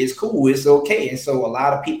 it's cool, it's okay. And so a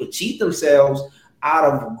lot of people cheat themselves out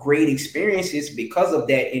of great experiences because of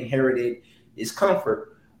that inherited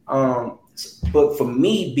discomfort. But for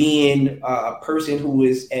me, being a person who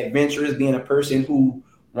is adventurous, being a person who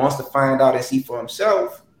wants to find out and see for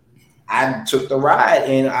himself, I took the ride,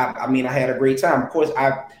 and I mean, I had a great time. Of course,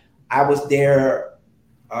 I was there.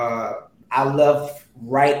 I left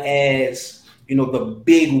right as, you know, the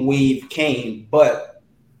big wave came, but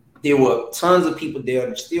there were tons of people there.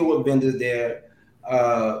 There still were vendors there,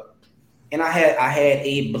 and I had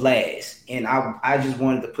a blast. And I just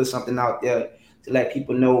wanted to put something out there to let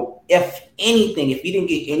people know, if anything, if you didn't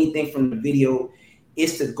get anything from the video,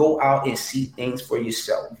 is to go out and see things for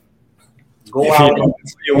yourself. Go out.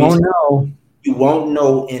 You won't know. You won't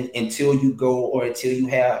know until you go, or until you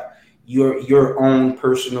have your own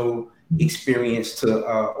personal experience to,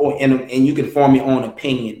 and you can form your own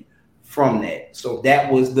opinion from that. So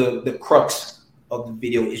that was the crux of the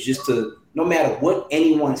video, is just to, no matter what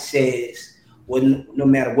anyone says, no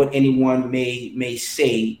matter what anyone may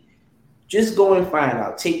say, just go and find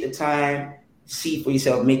out. Take the time, see for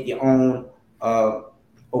yourself, make your own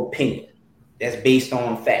opinion that's based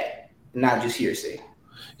on fact, not just hearsay.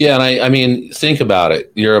 Yeah, and I mean, think about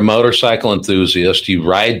it. You're a motorcycle enthusiast. You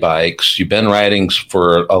ride bikes. You've been riding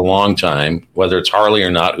for a long time, whether it's Harley or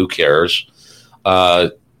not, who cares?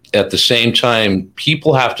 At the same time,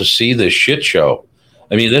 people have to see this shit show.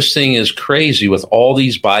 I mean, this thing is crazy with all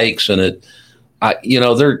these bikes, and you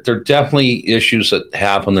know, there are definitely issues that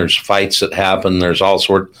happen. There's fights that happen. There's all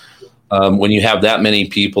sorts. When you have that many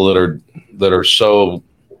people that are so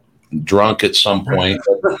drunk at some point,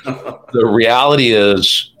 the reality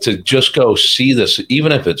is to just go see this,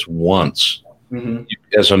 even if it's once. Mm-hmm.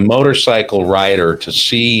 As a motorcycle rider, to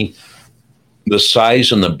see the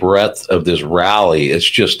size and the breadth of this rally, it's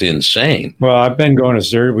just insane. Well, I've been going to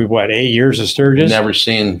Sturgis. We've 8 years of Sturgis.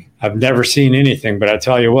 I've never seen anything, but I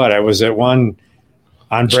tell you what, I was at one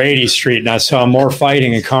on Brady Street, and I saw more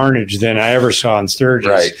fighting and carnage than I ever saw in Sturgis.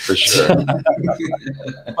 Right, for sure.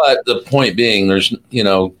 But the point being, there's,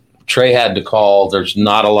 Trey had to call. There's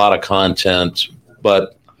not a lot of content,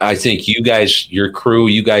 but I think you guys, your crew,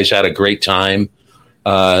 you guys had a great time.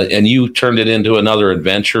 And you turned it into another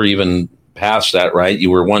adventure even past that, right? You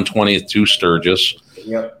were 120th to Sturgis.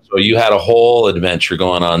 Yep. So you had a whole adventure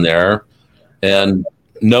going on there and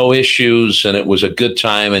no issues. And it was a good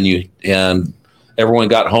time. And everyone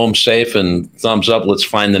got home safe and thumbs up. Let's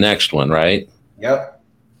find the next one, right? Yep.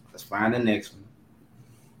 Let's find the next one.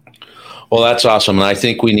 Well, that's awesome. And I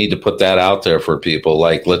think we need to put that out there for people.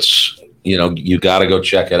 Like, you got to go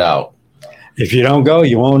check it out. If you don't go,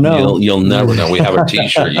 you won't know. You'll never know. We have a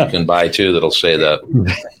T-shirt you can buy too that'll say that.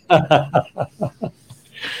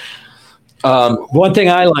 One thing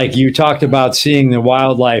I like, you talked about seeing the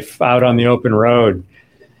wildlife out on the open road,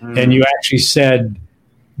 and you actually said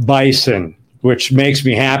bison, which makes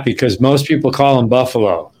me happy because most people call them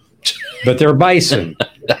buffalo, but they're bison.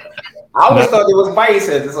 I always thought it was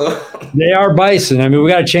bison. So. They are bison. I mean, we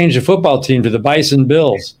got to change the football team to the Bison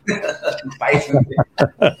Bills. Bison.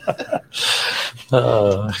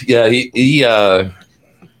 Yeah, he I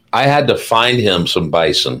had to find him some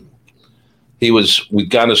bison. We'd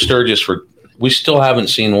gone to Sturgis we still haven't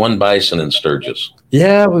seen one bison in Sturgis.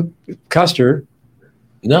 Yeah, Custer.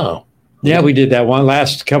 No. Yeah, we did that one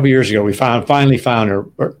last couple years ago. We finally found her.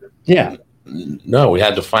 Yeah. No, we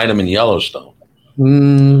had to find him in Yellowstone.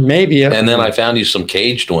 Maybe. And then I found you some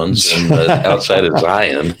caged ones outside of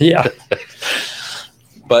Zion. Yeah.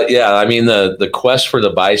 But yeah, I mean, the quest for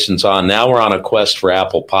the bison's on. Now we're on a quest for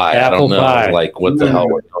apple pie. I don't know, pie. What the hell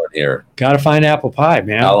we're doing here. Got to find apple pie,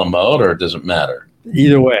 man. A la mode, or does it matter?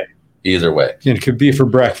 Either way. It could be for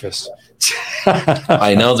breakfast.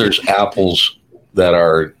 I know there's apples that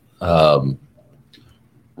are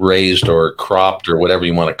raised or cropped or whatever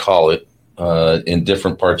you want to call it in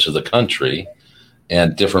different parts of the country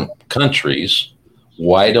and different countries.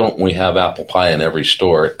 Why don't we have apple pie in every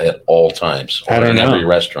store at all times or in every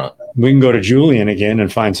restaurant? We can go to Julian again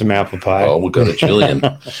and find some apple pie. Oh, we'll go to Julian.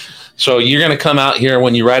 So you're going to come out here.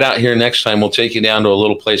 When you ride out here next time, we'll take you down to a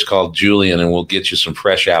little place called Julian and we'll get you some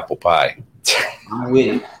fresh apple pie. I'm with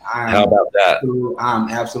it. How about that? I'm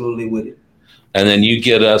absolutely with it. And then you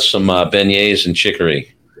get us some beignets and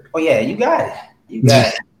chicory. Oh, yeah, you got it. You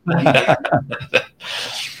got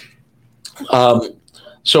it.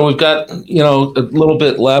 So we've got, a little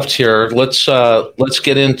bit left here. Let's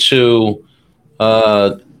get into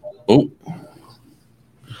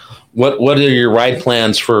what are your ride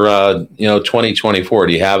plans for 2024?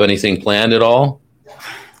 Do you have anything planned at all?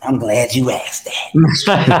 I'm glad you asked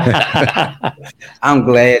that. I'm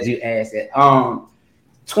glad you asked that.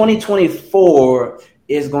 2024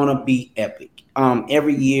 is gonna be epic.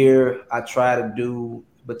 Every year I try to do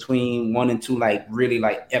between 1 and 2 really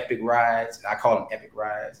epic rides. I call them epic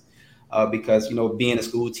rides because being a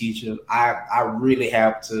school teacher, I really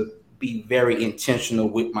have to be very intentional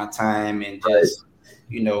with my time and just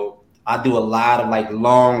I do a lot of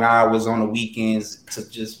long hours on the weekends to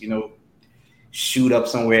just shoot up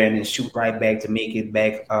somewhere and then shoot right back to make it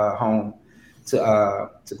back home to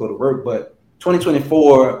go to work. But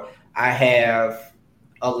 2024, I have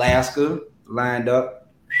Alaska lined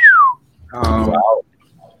up. Wow.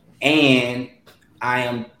 And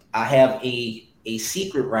I have a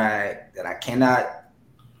secret ride that I cannot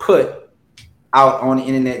put out on the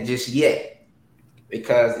internet just yet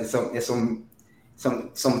because it's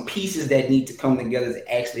some pieces that need to come together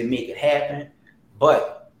to actually make it happen.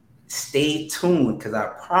 But stay tuned because I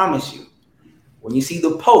promise you, when you see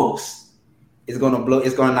the post, it's gonna blow.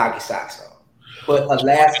 It's gonna knock your socks off. But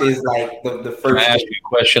Alaska is the first. Can I ask you a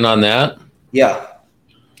question on that? Yeah.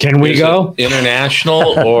 Can we go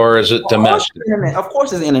international or is it domestic? Of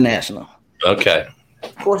course, it's international. Okay.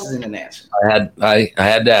 Of course, it's international. I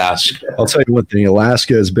had to ask. I'll tell you one thing.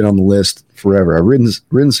 Alaska has been on the list forever. I've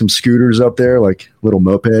ridden some scooters up there, like little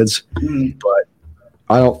mopeds, but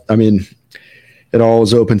it all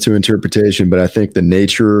is open to interpretation, but I think the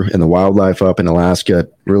nature and the wildlife up in Alaska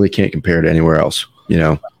really can't compare to anywhere else,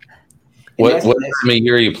 What time of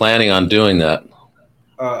year are you planning on doing that?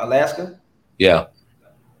 Alaska? Yeah.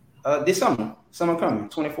 This summer coming,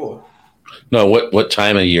 24. No, what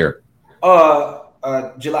time of year?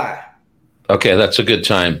 July. Okay, that's a good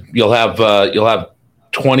time. You'll have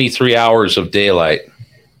 23 hours of daylight.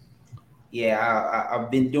 Yeah,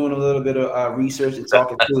 I've been doing a little bit of research and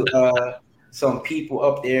talking to some people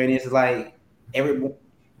up there, and it's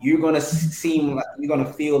you're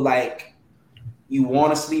gonna feel like you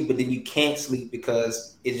want to sleep, but then you can't sleep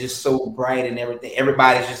because it's just so bright and everything.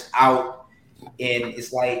 Everybody's just out, and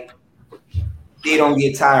it's like they don't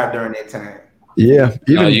get tired during that time. Yeah,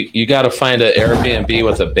 you got to find an Airbnb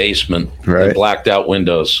with a basement, right? And blacked out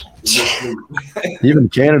windows. Even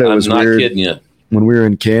Canada was I'm not weird. kidding you. When we were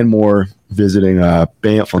in Canmore visiting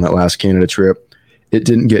Banff on that last Canada trip, it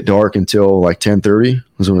didn't get dark until like 10:30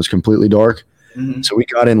 was when it was completely dark. Mm-hmm. So we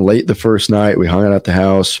got in late the first night. We hung out at the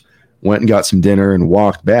house, went and got some dinner, and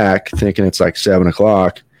walked back thinking it's like 7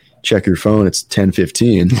 o'clock. Check your phone; it's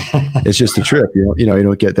 10:15. It's just a trip. You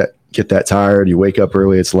don't get that tired. You wake up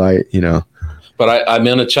early; it's light. But I'm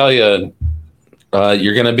going to tell you,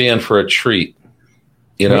 you're going to be in for a treat.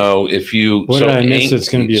 If you what did I miss? It's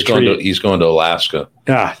going to be a treat. He's going to Alaska.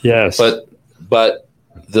 Ah, yes. But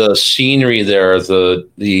the scenery there,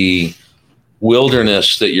 the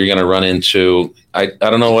wilderness that you're going to run into, I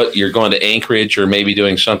don't know what you're going to Anchorage or maybe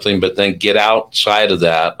doing something, but then get outside of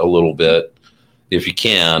that a little bit if you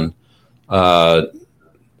can.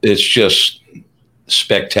 It's just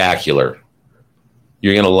spectacular.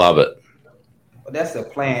 You're going to love it. Well, that's the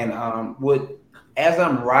plan. As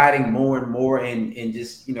I'm riding more and more and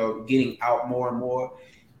just getting out more and more,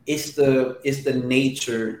 it's the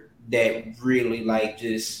nature that really like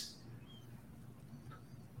just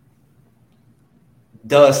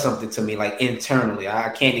does something to me, like internally. I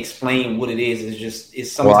can't explain what it is.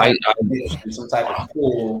 It's some some type of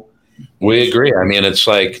pull. We agree. I mean, it's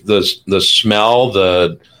like the smell,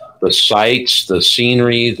 the sights, the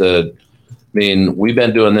scenery. We've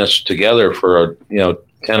been doing this together for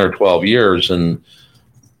 10 or 12 years, and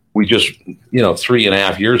we just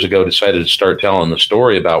 3.5 years ago decided to start telling the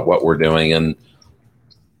story about what we're doing, and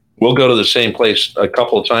we'll go to the same place a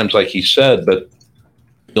couple of times, like he said, but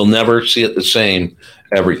you'll never see it the same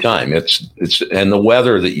every time. It's and the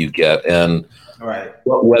weather that you get and right.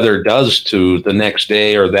 What weather does to the next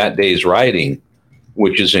day or that day's riding,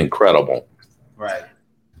 which is incredible. Right.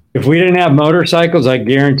 If we didn't have motorcycles, I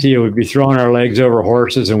guarantee you we'd be throwing our legs over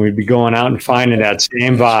horses and we'd be going out and finding that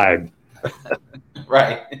same vibe.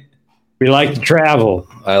 Right. We like to travel.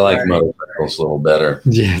 I like motorcycles a little better.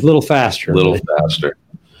 Yeah, a little faster.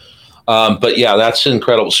 But yeah, that's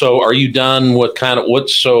incredible. So are you done?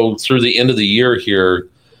 So through the end of the year here,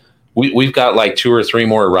 we've got like 2 or 3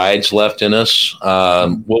 more rides left in us.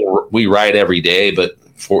 We ride every day, but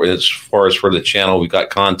as far as for the channel, we've got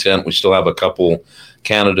content. We still have a couple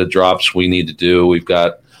Canada drops we need to do. We've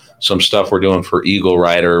got some stuff we're doing for Eagle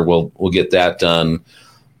Rider. We'll get that done.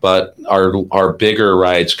 But our bigger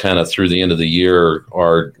rides kind of through the end of the year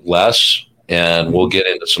are less, and we'll get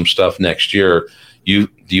into some stuff next year. Do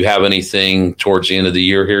you have anything towards the end of the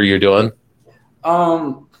year here you're doing?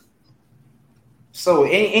 So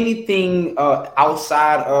anything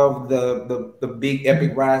outside of the big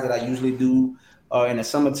epic rides that I usually do in the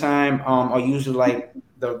summertime are usually like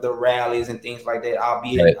the rallies and things like that. I'll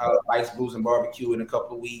be at Bikes, Blues, and Barbecue in a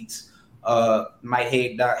couple of weeks. Might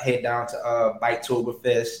head down to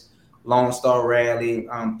Biketoberfest, Lone Star Rally,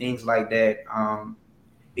 things like that.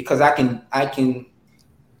 Because I can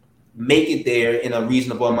make it there in a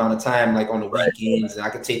reasonable amount of time, like on the weekends, and I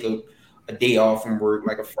could take a day off from work,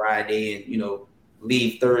 like a Friday, and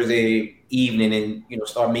leave Thursday evening and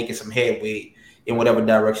start making some headway in whatever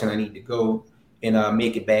direction I need to go and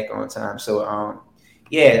make it back on time. So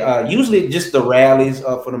usually just the rallies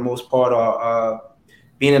for the most part are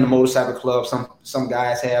being in the motorcycle club. Some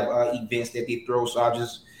guys have events that they throw, so I'll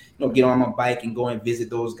just get on my bike and go and visit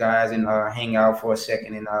those guys and hang out for a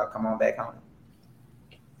second and come on back home.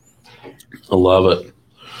 I love it.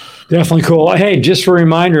 Definitely cool. Hey, just a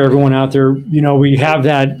reminder, everyone out there, we have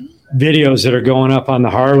that videos that are going up on the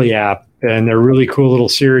Harley app, and they're really cool little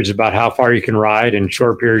series about how far you can ride in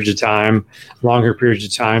short periods of time, longer periods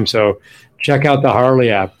of time. So check out the Harley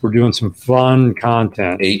app. We're doing some fun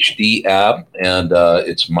content. HD app, and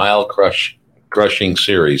it's mile crushing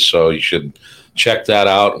series. So you should check that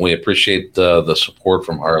out. We appreciate the support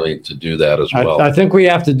from Harley to do that as well. I think we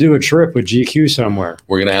have to do a trip with GQ somewhere.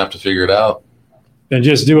 We're going to have to figure it out. And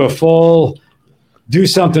just do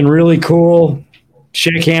something really cool.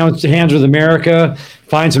 Shake hands with America,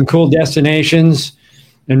 find some cool destinations,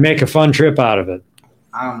 and make a fun trip out of it.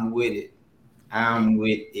 I'm with it.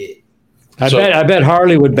 I bet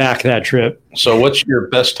Harley would back that trip. So what's your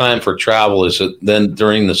best time for travel? Is it then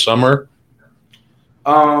during the summer?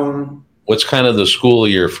 What's kind of the school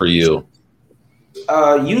year for you?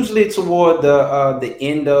 Usually toward the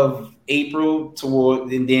end of April,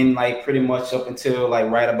 and then like pretty much up until like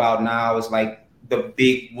right about now is like the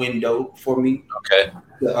big window for me. Okay.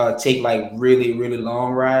 To take like really, really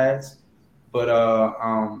long rides. But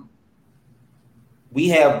we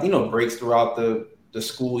have, breaks throughout the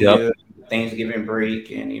school year, Thanksgiving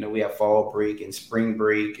break, and we have fall break and spring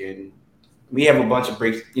break, and we have a bunch of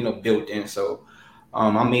breaks, built in. So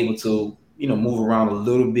I'm able to, move around a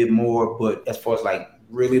little bit more. But as far as like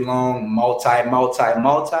really long multi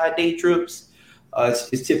day trips,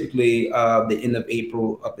 it's typically the end of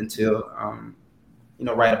April up until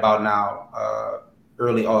right about now,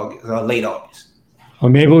 early August, late August. Well,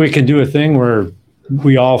 maybe we can do a thing where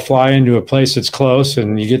we all fly into a place that's close,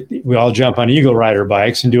 and we all jump on Eagle Rider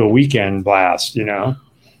bikes and do a weekend blast.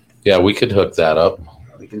 Yeah, we could hook that up.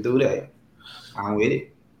 We can do that. I'm with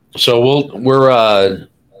it. So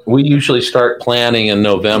we usually start planning in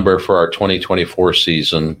November for our 2024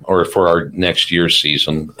 season, or for our next year's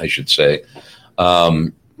season, I should say.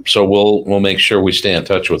 So we'll make sure we stay in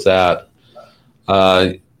touch with that.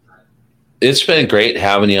 It's been great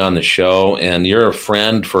having you on the show, and you're a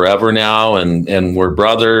friend forever now, and we're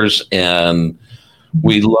brothers, and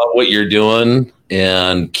we love what you're doing,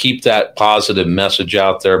 and keep that positive message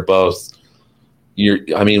out there. Both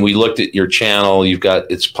we looked at your channel,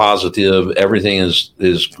 it's positive. Everything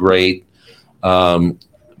is great. But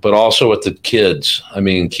also with the kids,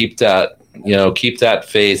 keep that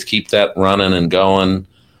faith, keep that running and going.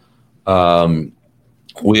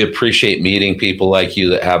 We appreciate meeting people like you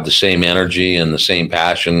that have the same energy and the same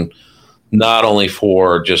passion, not only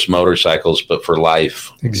for just motorcycles, but for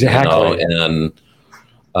life. Exactly. And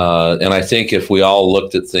I think if we all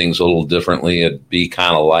looked at things a little differently, it'd be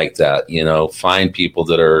kind of like that. Find people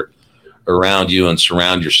that are around you and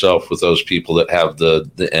surround yourself with those people that have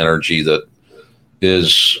the energy that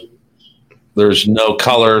is. There's no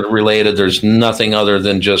color related. There's nothing other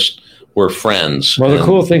than just we're friends. Well, the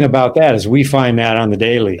cool thing about that is we find that on the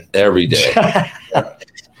daily. Every day.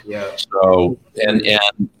 Yeah. So, and it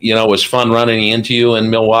was fun running into you in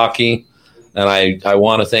Milwaukee. And I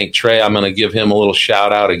want to thank Trey. I'm going to give him a little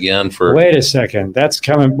shout out again for. Wait a second. That's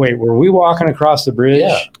coming. Wait, were we walking across the bridge?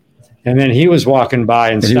 Yeah. And then he was walking by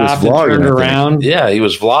and stopped and turned around. Yeah, he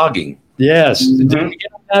was vlogging. Yes. Mm-hmm. Did you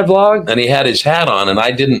get on that vlog? And he had his hat on, and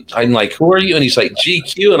I'm like, who are you? And he's like,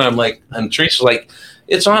 GQ. And I'm like, and Teresa's like,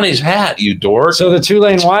 it's on his hat, you dork. So the Two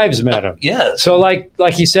Lane Wives met him. Yeah. So like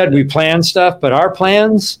he said, we plan stuff, but our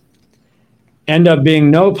plans end up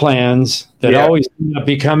being no plans that always end up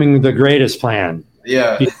becoming the greatest plan.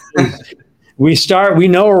 Yeah. We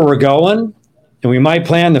know where we're going, and we might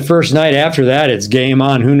plan the first night. After that, it's game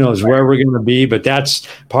on. Who knows where we're going to be, but that's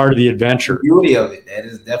part of the adventure. The beauty of it. That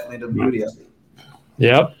is definitely the beauty of it.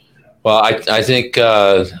 Yep. Well, I think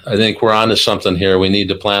we're onto something here. We need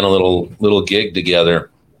to plan a little gig together.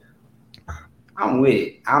 I'm with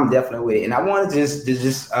it. I'm definitely with it. And I wanted to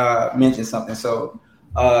just mention something. So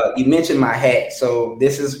you mentioned my hat. So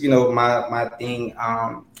this is my thing.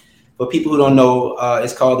 For people who don't know,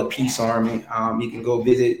 it's called the Peace Army. You can go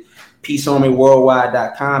visit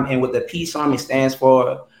peacearmyworldwide.com. And what the Peace Army stands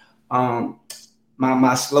for,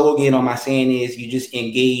 my slogan or my saying is, you just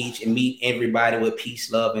engage and meet everybody with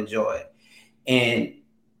peace, love, and joy. And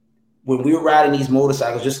when we're riding these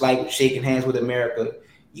motorcycles, just like shaking hands with America,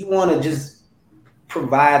 you want to just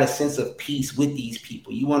provide a sense of peace with these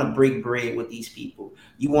people. You want to break bread with these people.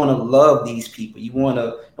 You want to love these people. You want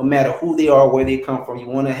to, no matter who they are, where they come from, you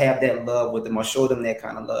want to have that love with them or show them that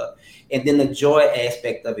kind of love. And then the joy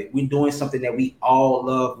aspect of it. We're doing something that we all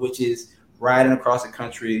love, which is riding across the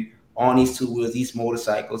country on these two wheels, these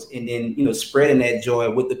motorcycles, and then, spreading that joy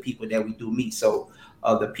with the people that we do meet. So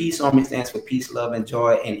the Peace Army stands for peace, love, and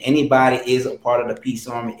joy. And anybody is a part of the Peace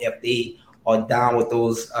Army if they are down with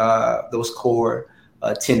those core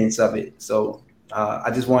tenets of it. So I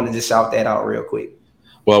just wanted to shout that out real quick.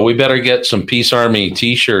 Well, we better get some Peace Army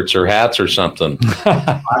T-shirts or hats or something.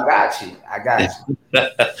 I got you.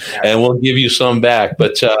 And we'll give you some back.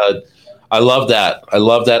 But I love that. I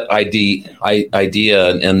love that idea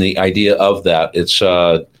and the idea of that. It's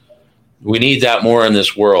we need that more in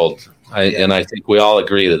this world. And I think we all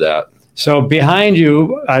agree to that. So behind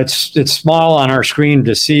you, it's small on our screen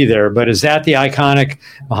to see there, but is that the iconic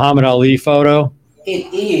Muhammad Ali photo?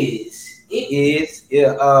 It is.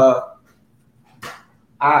 Yeah.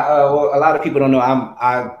 Well, a lot of people don't know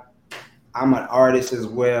I'm an artist as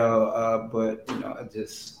well, but I did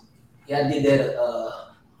that.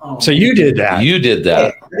 So you did that. You did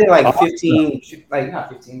that. Yeah, I did like 15, not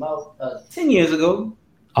 15, about 10 years ago.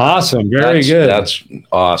 Awesome. Very good. That's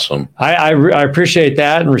awesome. I appreciate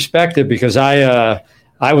that and respect it, because I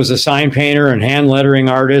was a sign painter and hand lettering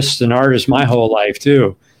artist my whole life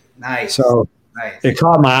too. Nice. So nice. It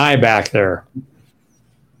caught my eye back there.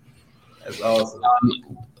 That's awesome.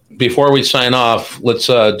 Before we sign off, let's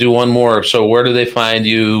do one more. So where do they find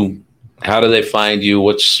you? How do they find you?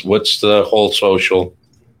 What's the whole social?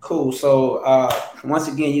 Cool. So once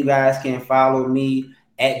again, you guys can follow me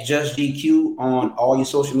at JustGQ on all your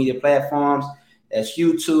social media platforms. That's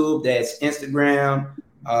YouTube. That's Instagram,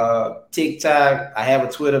 TikTok. I have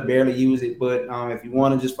a Twitter, barely use it, but if you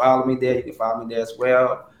want to just follow me there, you can follow me there as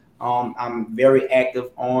well. I'm very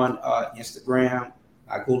active on Instagram.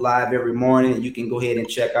 I go live every morning. You can go ahead and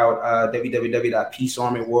check out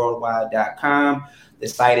www.peacearmyworldwide.com. The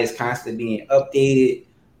site is constantly being updated.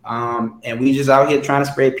 And we just out here trying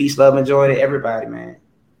to spread peace, love, and joy to everybody, man.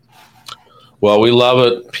 Well, we love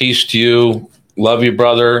it. Peace to you. Love you,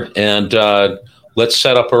 brother. And let's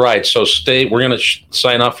set up a ride. So we're going to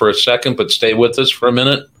sign up for a second, but stay with us for a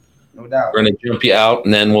minute. No doubt. We're going to jump you out,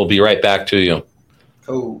 and then we'll be right back to you.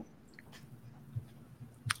 Cool.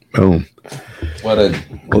 Boom. Well,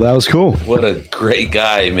 that was cool. What a great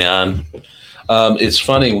guy, man. It's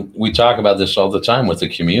funny. We talk about this all the time with the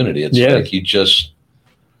community. It's like you just,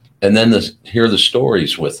 and then hear the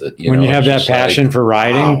stories with it. When you have that passion for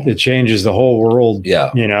riding, it changes the whole world.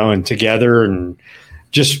 Yeah. And together, and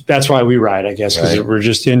just that's why we ride, I guess, because we're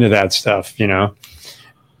just into that stuff.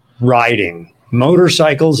 Riding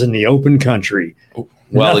motorcycles in the open country.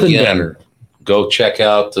 Well, Nothing again, better. Go check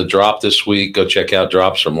out the drop this week. Go check out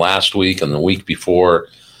drops from last week and the week before.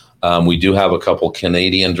 We do have a couple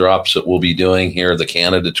Canadian drops that we'll be doing here, the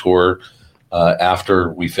Canada tour.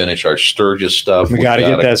 After we finish our Sturgis stuff, we got to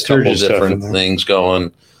get that Sturgis stuff. Different things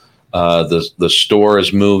going. The store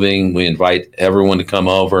is moving. We invite everyone to come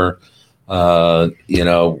over. We're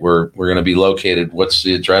going to be located. What's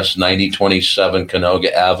the address? 9027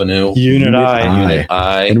 Canoga Avenue, Unit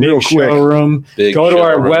I. And real quick, showroom. Go to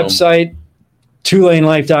our website,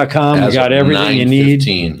 twolanelife.com. We got everything you need.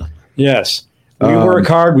 Yes. We work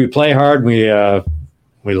hard. We play hard. We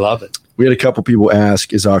love it. We had a couple people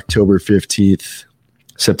ask, is September 15th,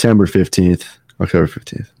 October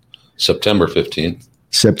 15th? September 15th.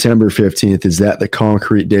 September 15th. Is that the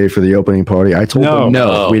concrete day for the opening party? I told them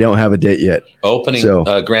no, we don't have a date yet.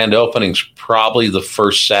 Grand opening's probably the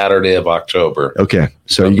first Saturday of October. Okay.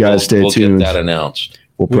 So you guys stay tuned. We'll get that announced.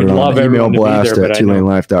 We'll put it on email blast at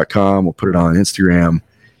twolanelife.com. We'll put it on Instagram,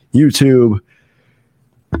 YouTube.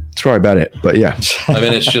 That's probably about it. But yeah. I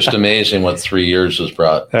mean, it's just amazing what 3 years has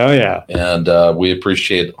brought. Oh, yeah. And we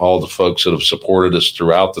appreciate all the folks that have supported us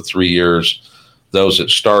throughout the 3 years, those that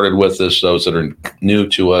started with us, those that are new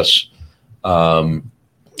to us.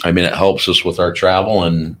 It helps us with our travel,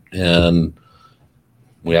 and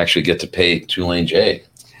we actually get to pay Tulane J.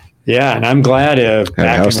 Yeah, and I'm glad back in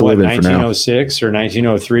 1906 or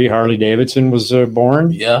 1903, Harley Davidson was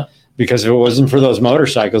born. Yeah. Because if it wasn't for those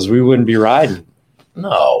motorcycles, we wouldn't be riding.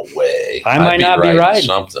 No way. I might not be riding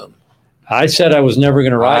something. I said I was never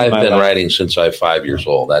going to ride. I've been riding since I was 5 years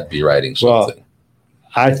old. I'd be riding something. Well,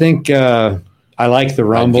 I think I like the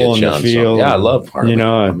rumble and the feel. Yeah, I love Harley.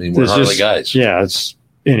 We're Harley guys. Yeah,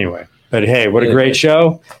 anyway. But hey, what a great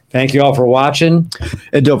show. Thank you all for watching.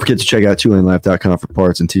 And don't forget to check out twolanelife.com for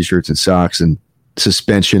parts and t-shirts and socks and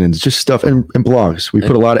suspension and just stuff and blogs. We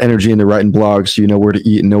put a lot of energy into writing blogs so you know where to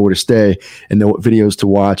eat and know where to stay and know what videos to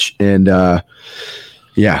watch. And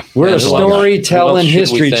we're a storytelling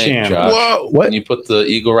history channel. Whoa, what? Can you put the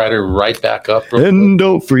Eagle Rider right back up? And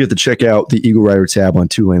don't forget to check out the Eagle Rider tab on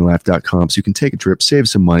twolanelife.com so you can take a trip, save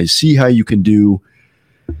some money, see how you can do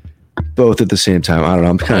both at the same time. I don't know.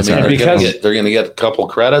 I'm kind of sorry. They're going to get a couple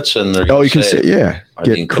credits, and they're you can say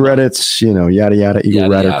get credits. yada yada. Eagle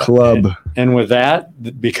Rider Club. And with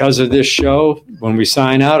that, because of this show, when we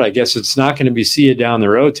sign out, I guess it's not going to be see you down the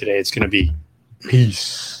road today. It's going to be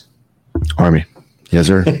peace, Army. Yes,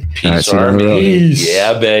 sir. Peace, Army. Peace.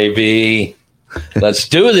 Yeah, baby. Let's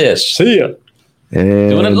do this. See ya. And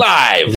doing it live.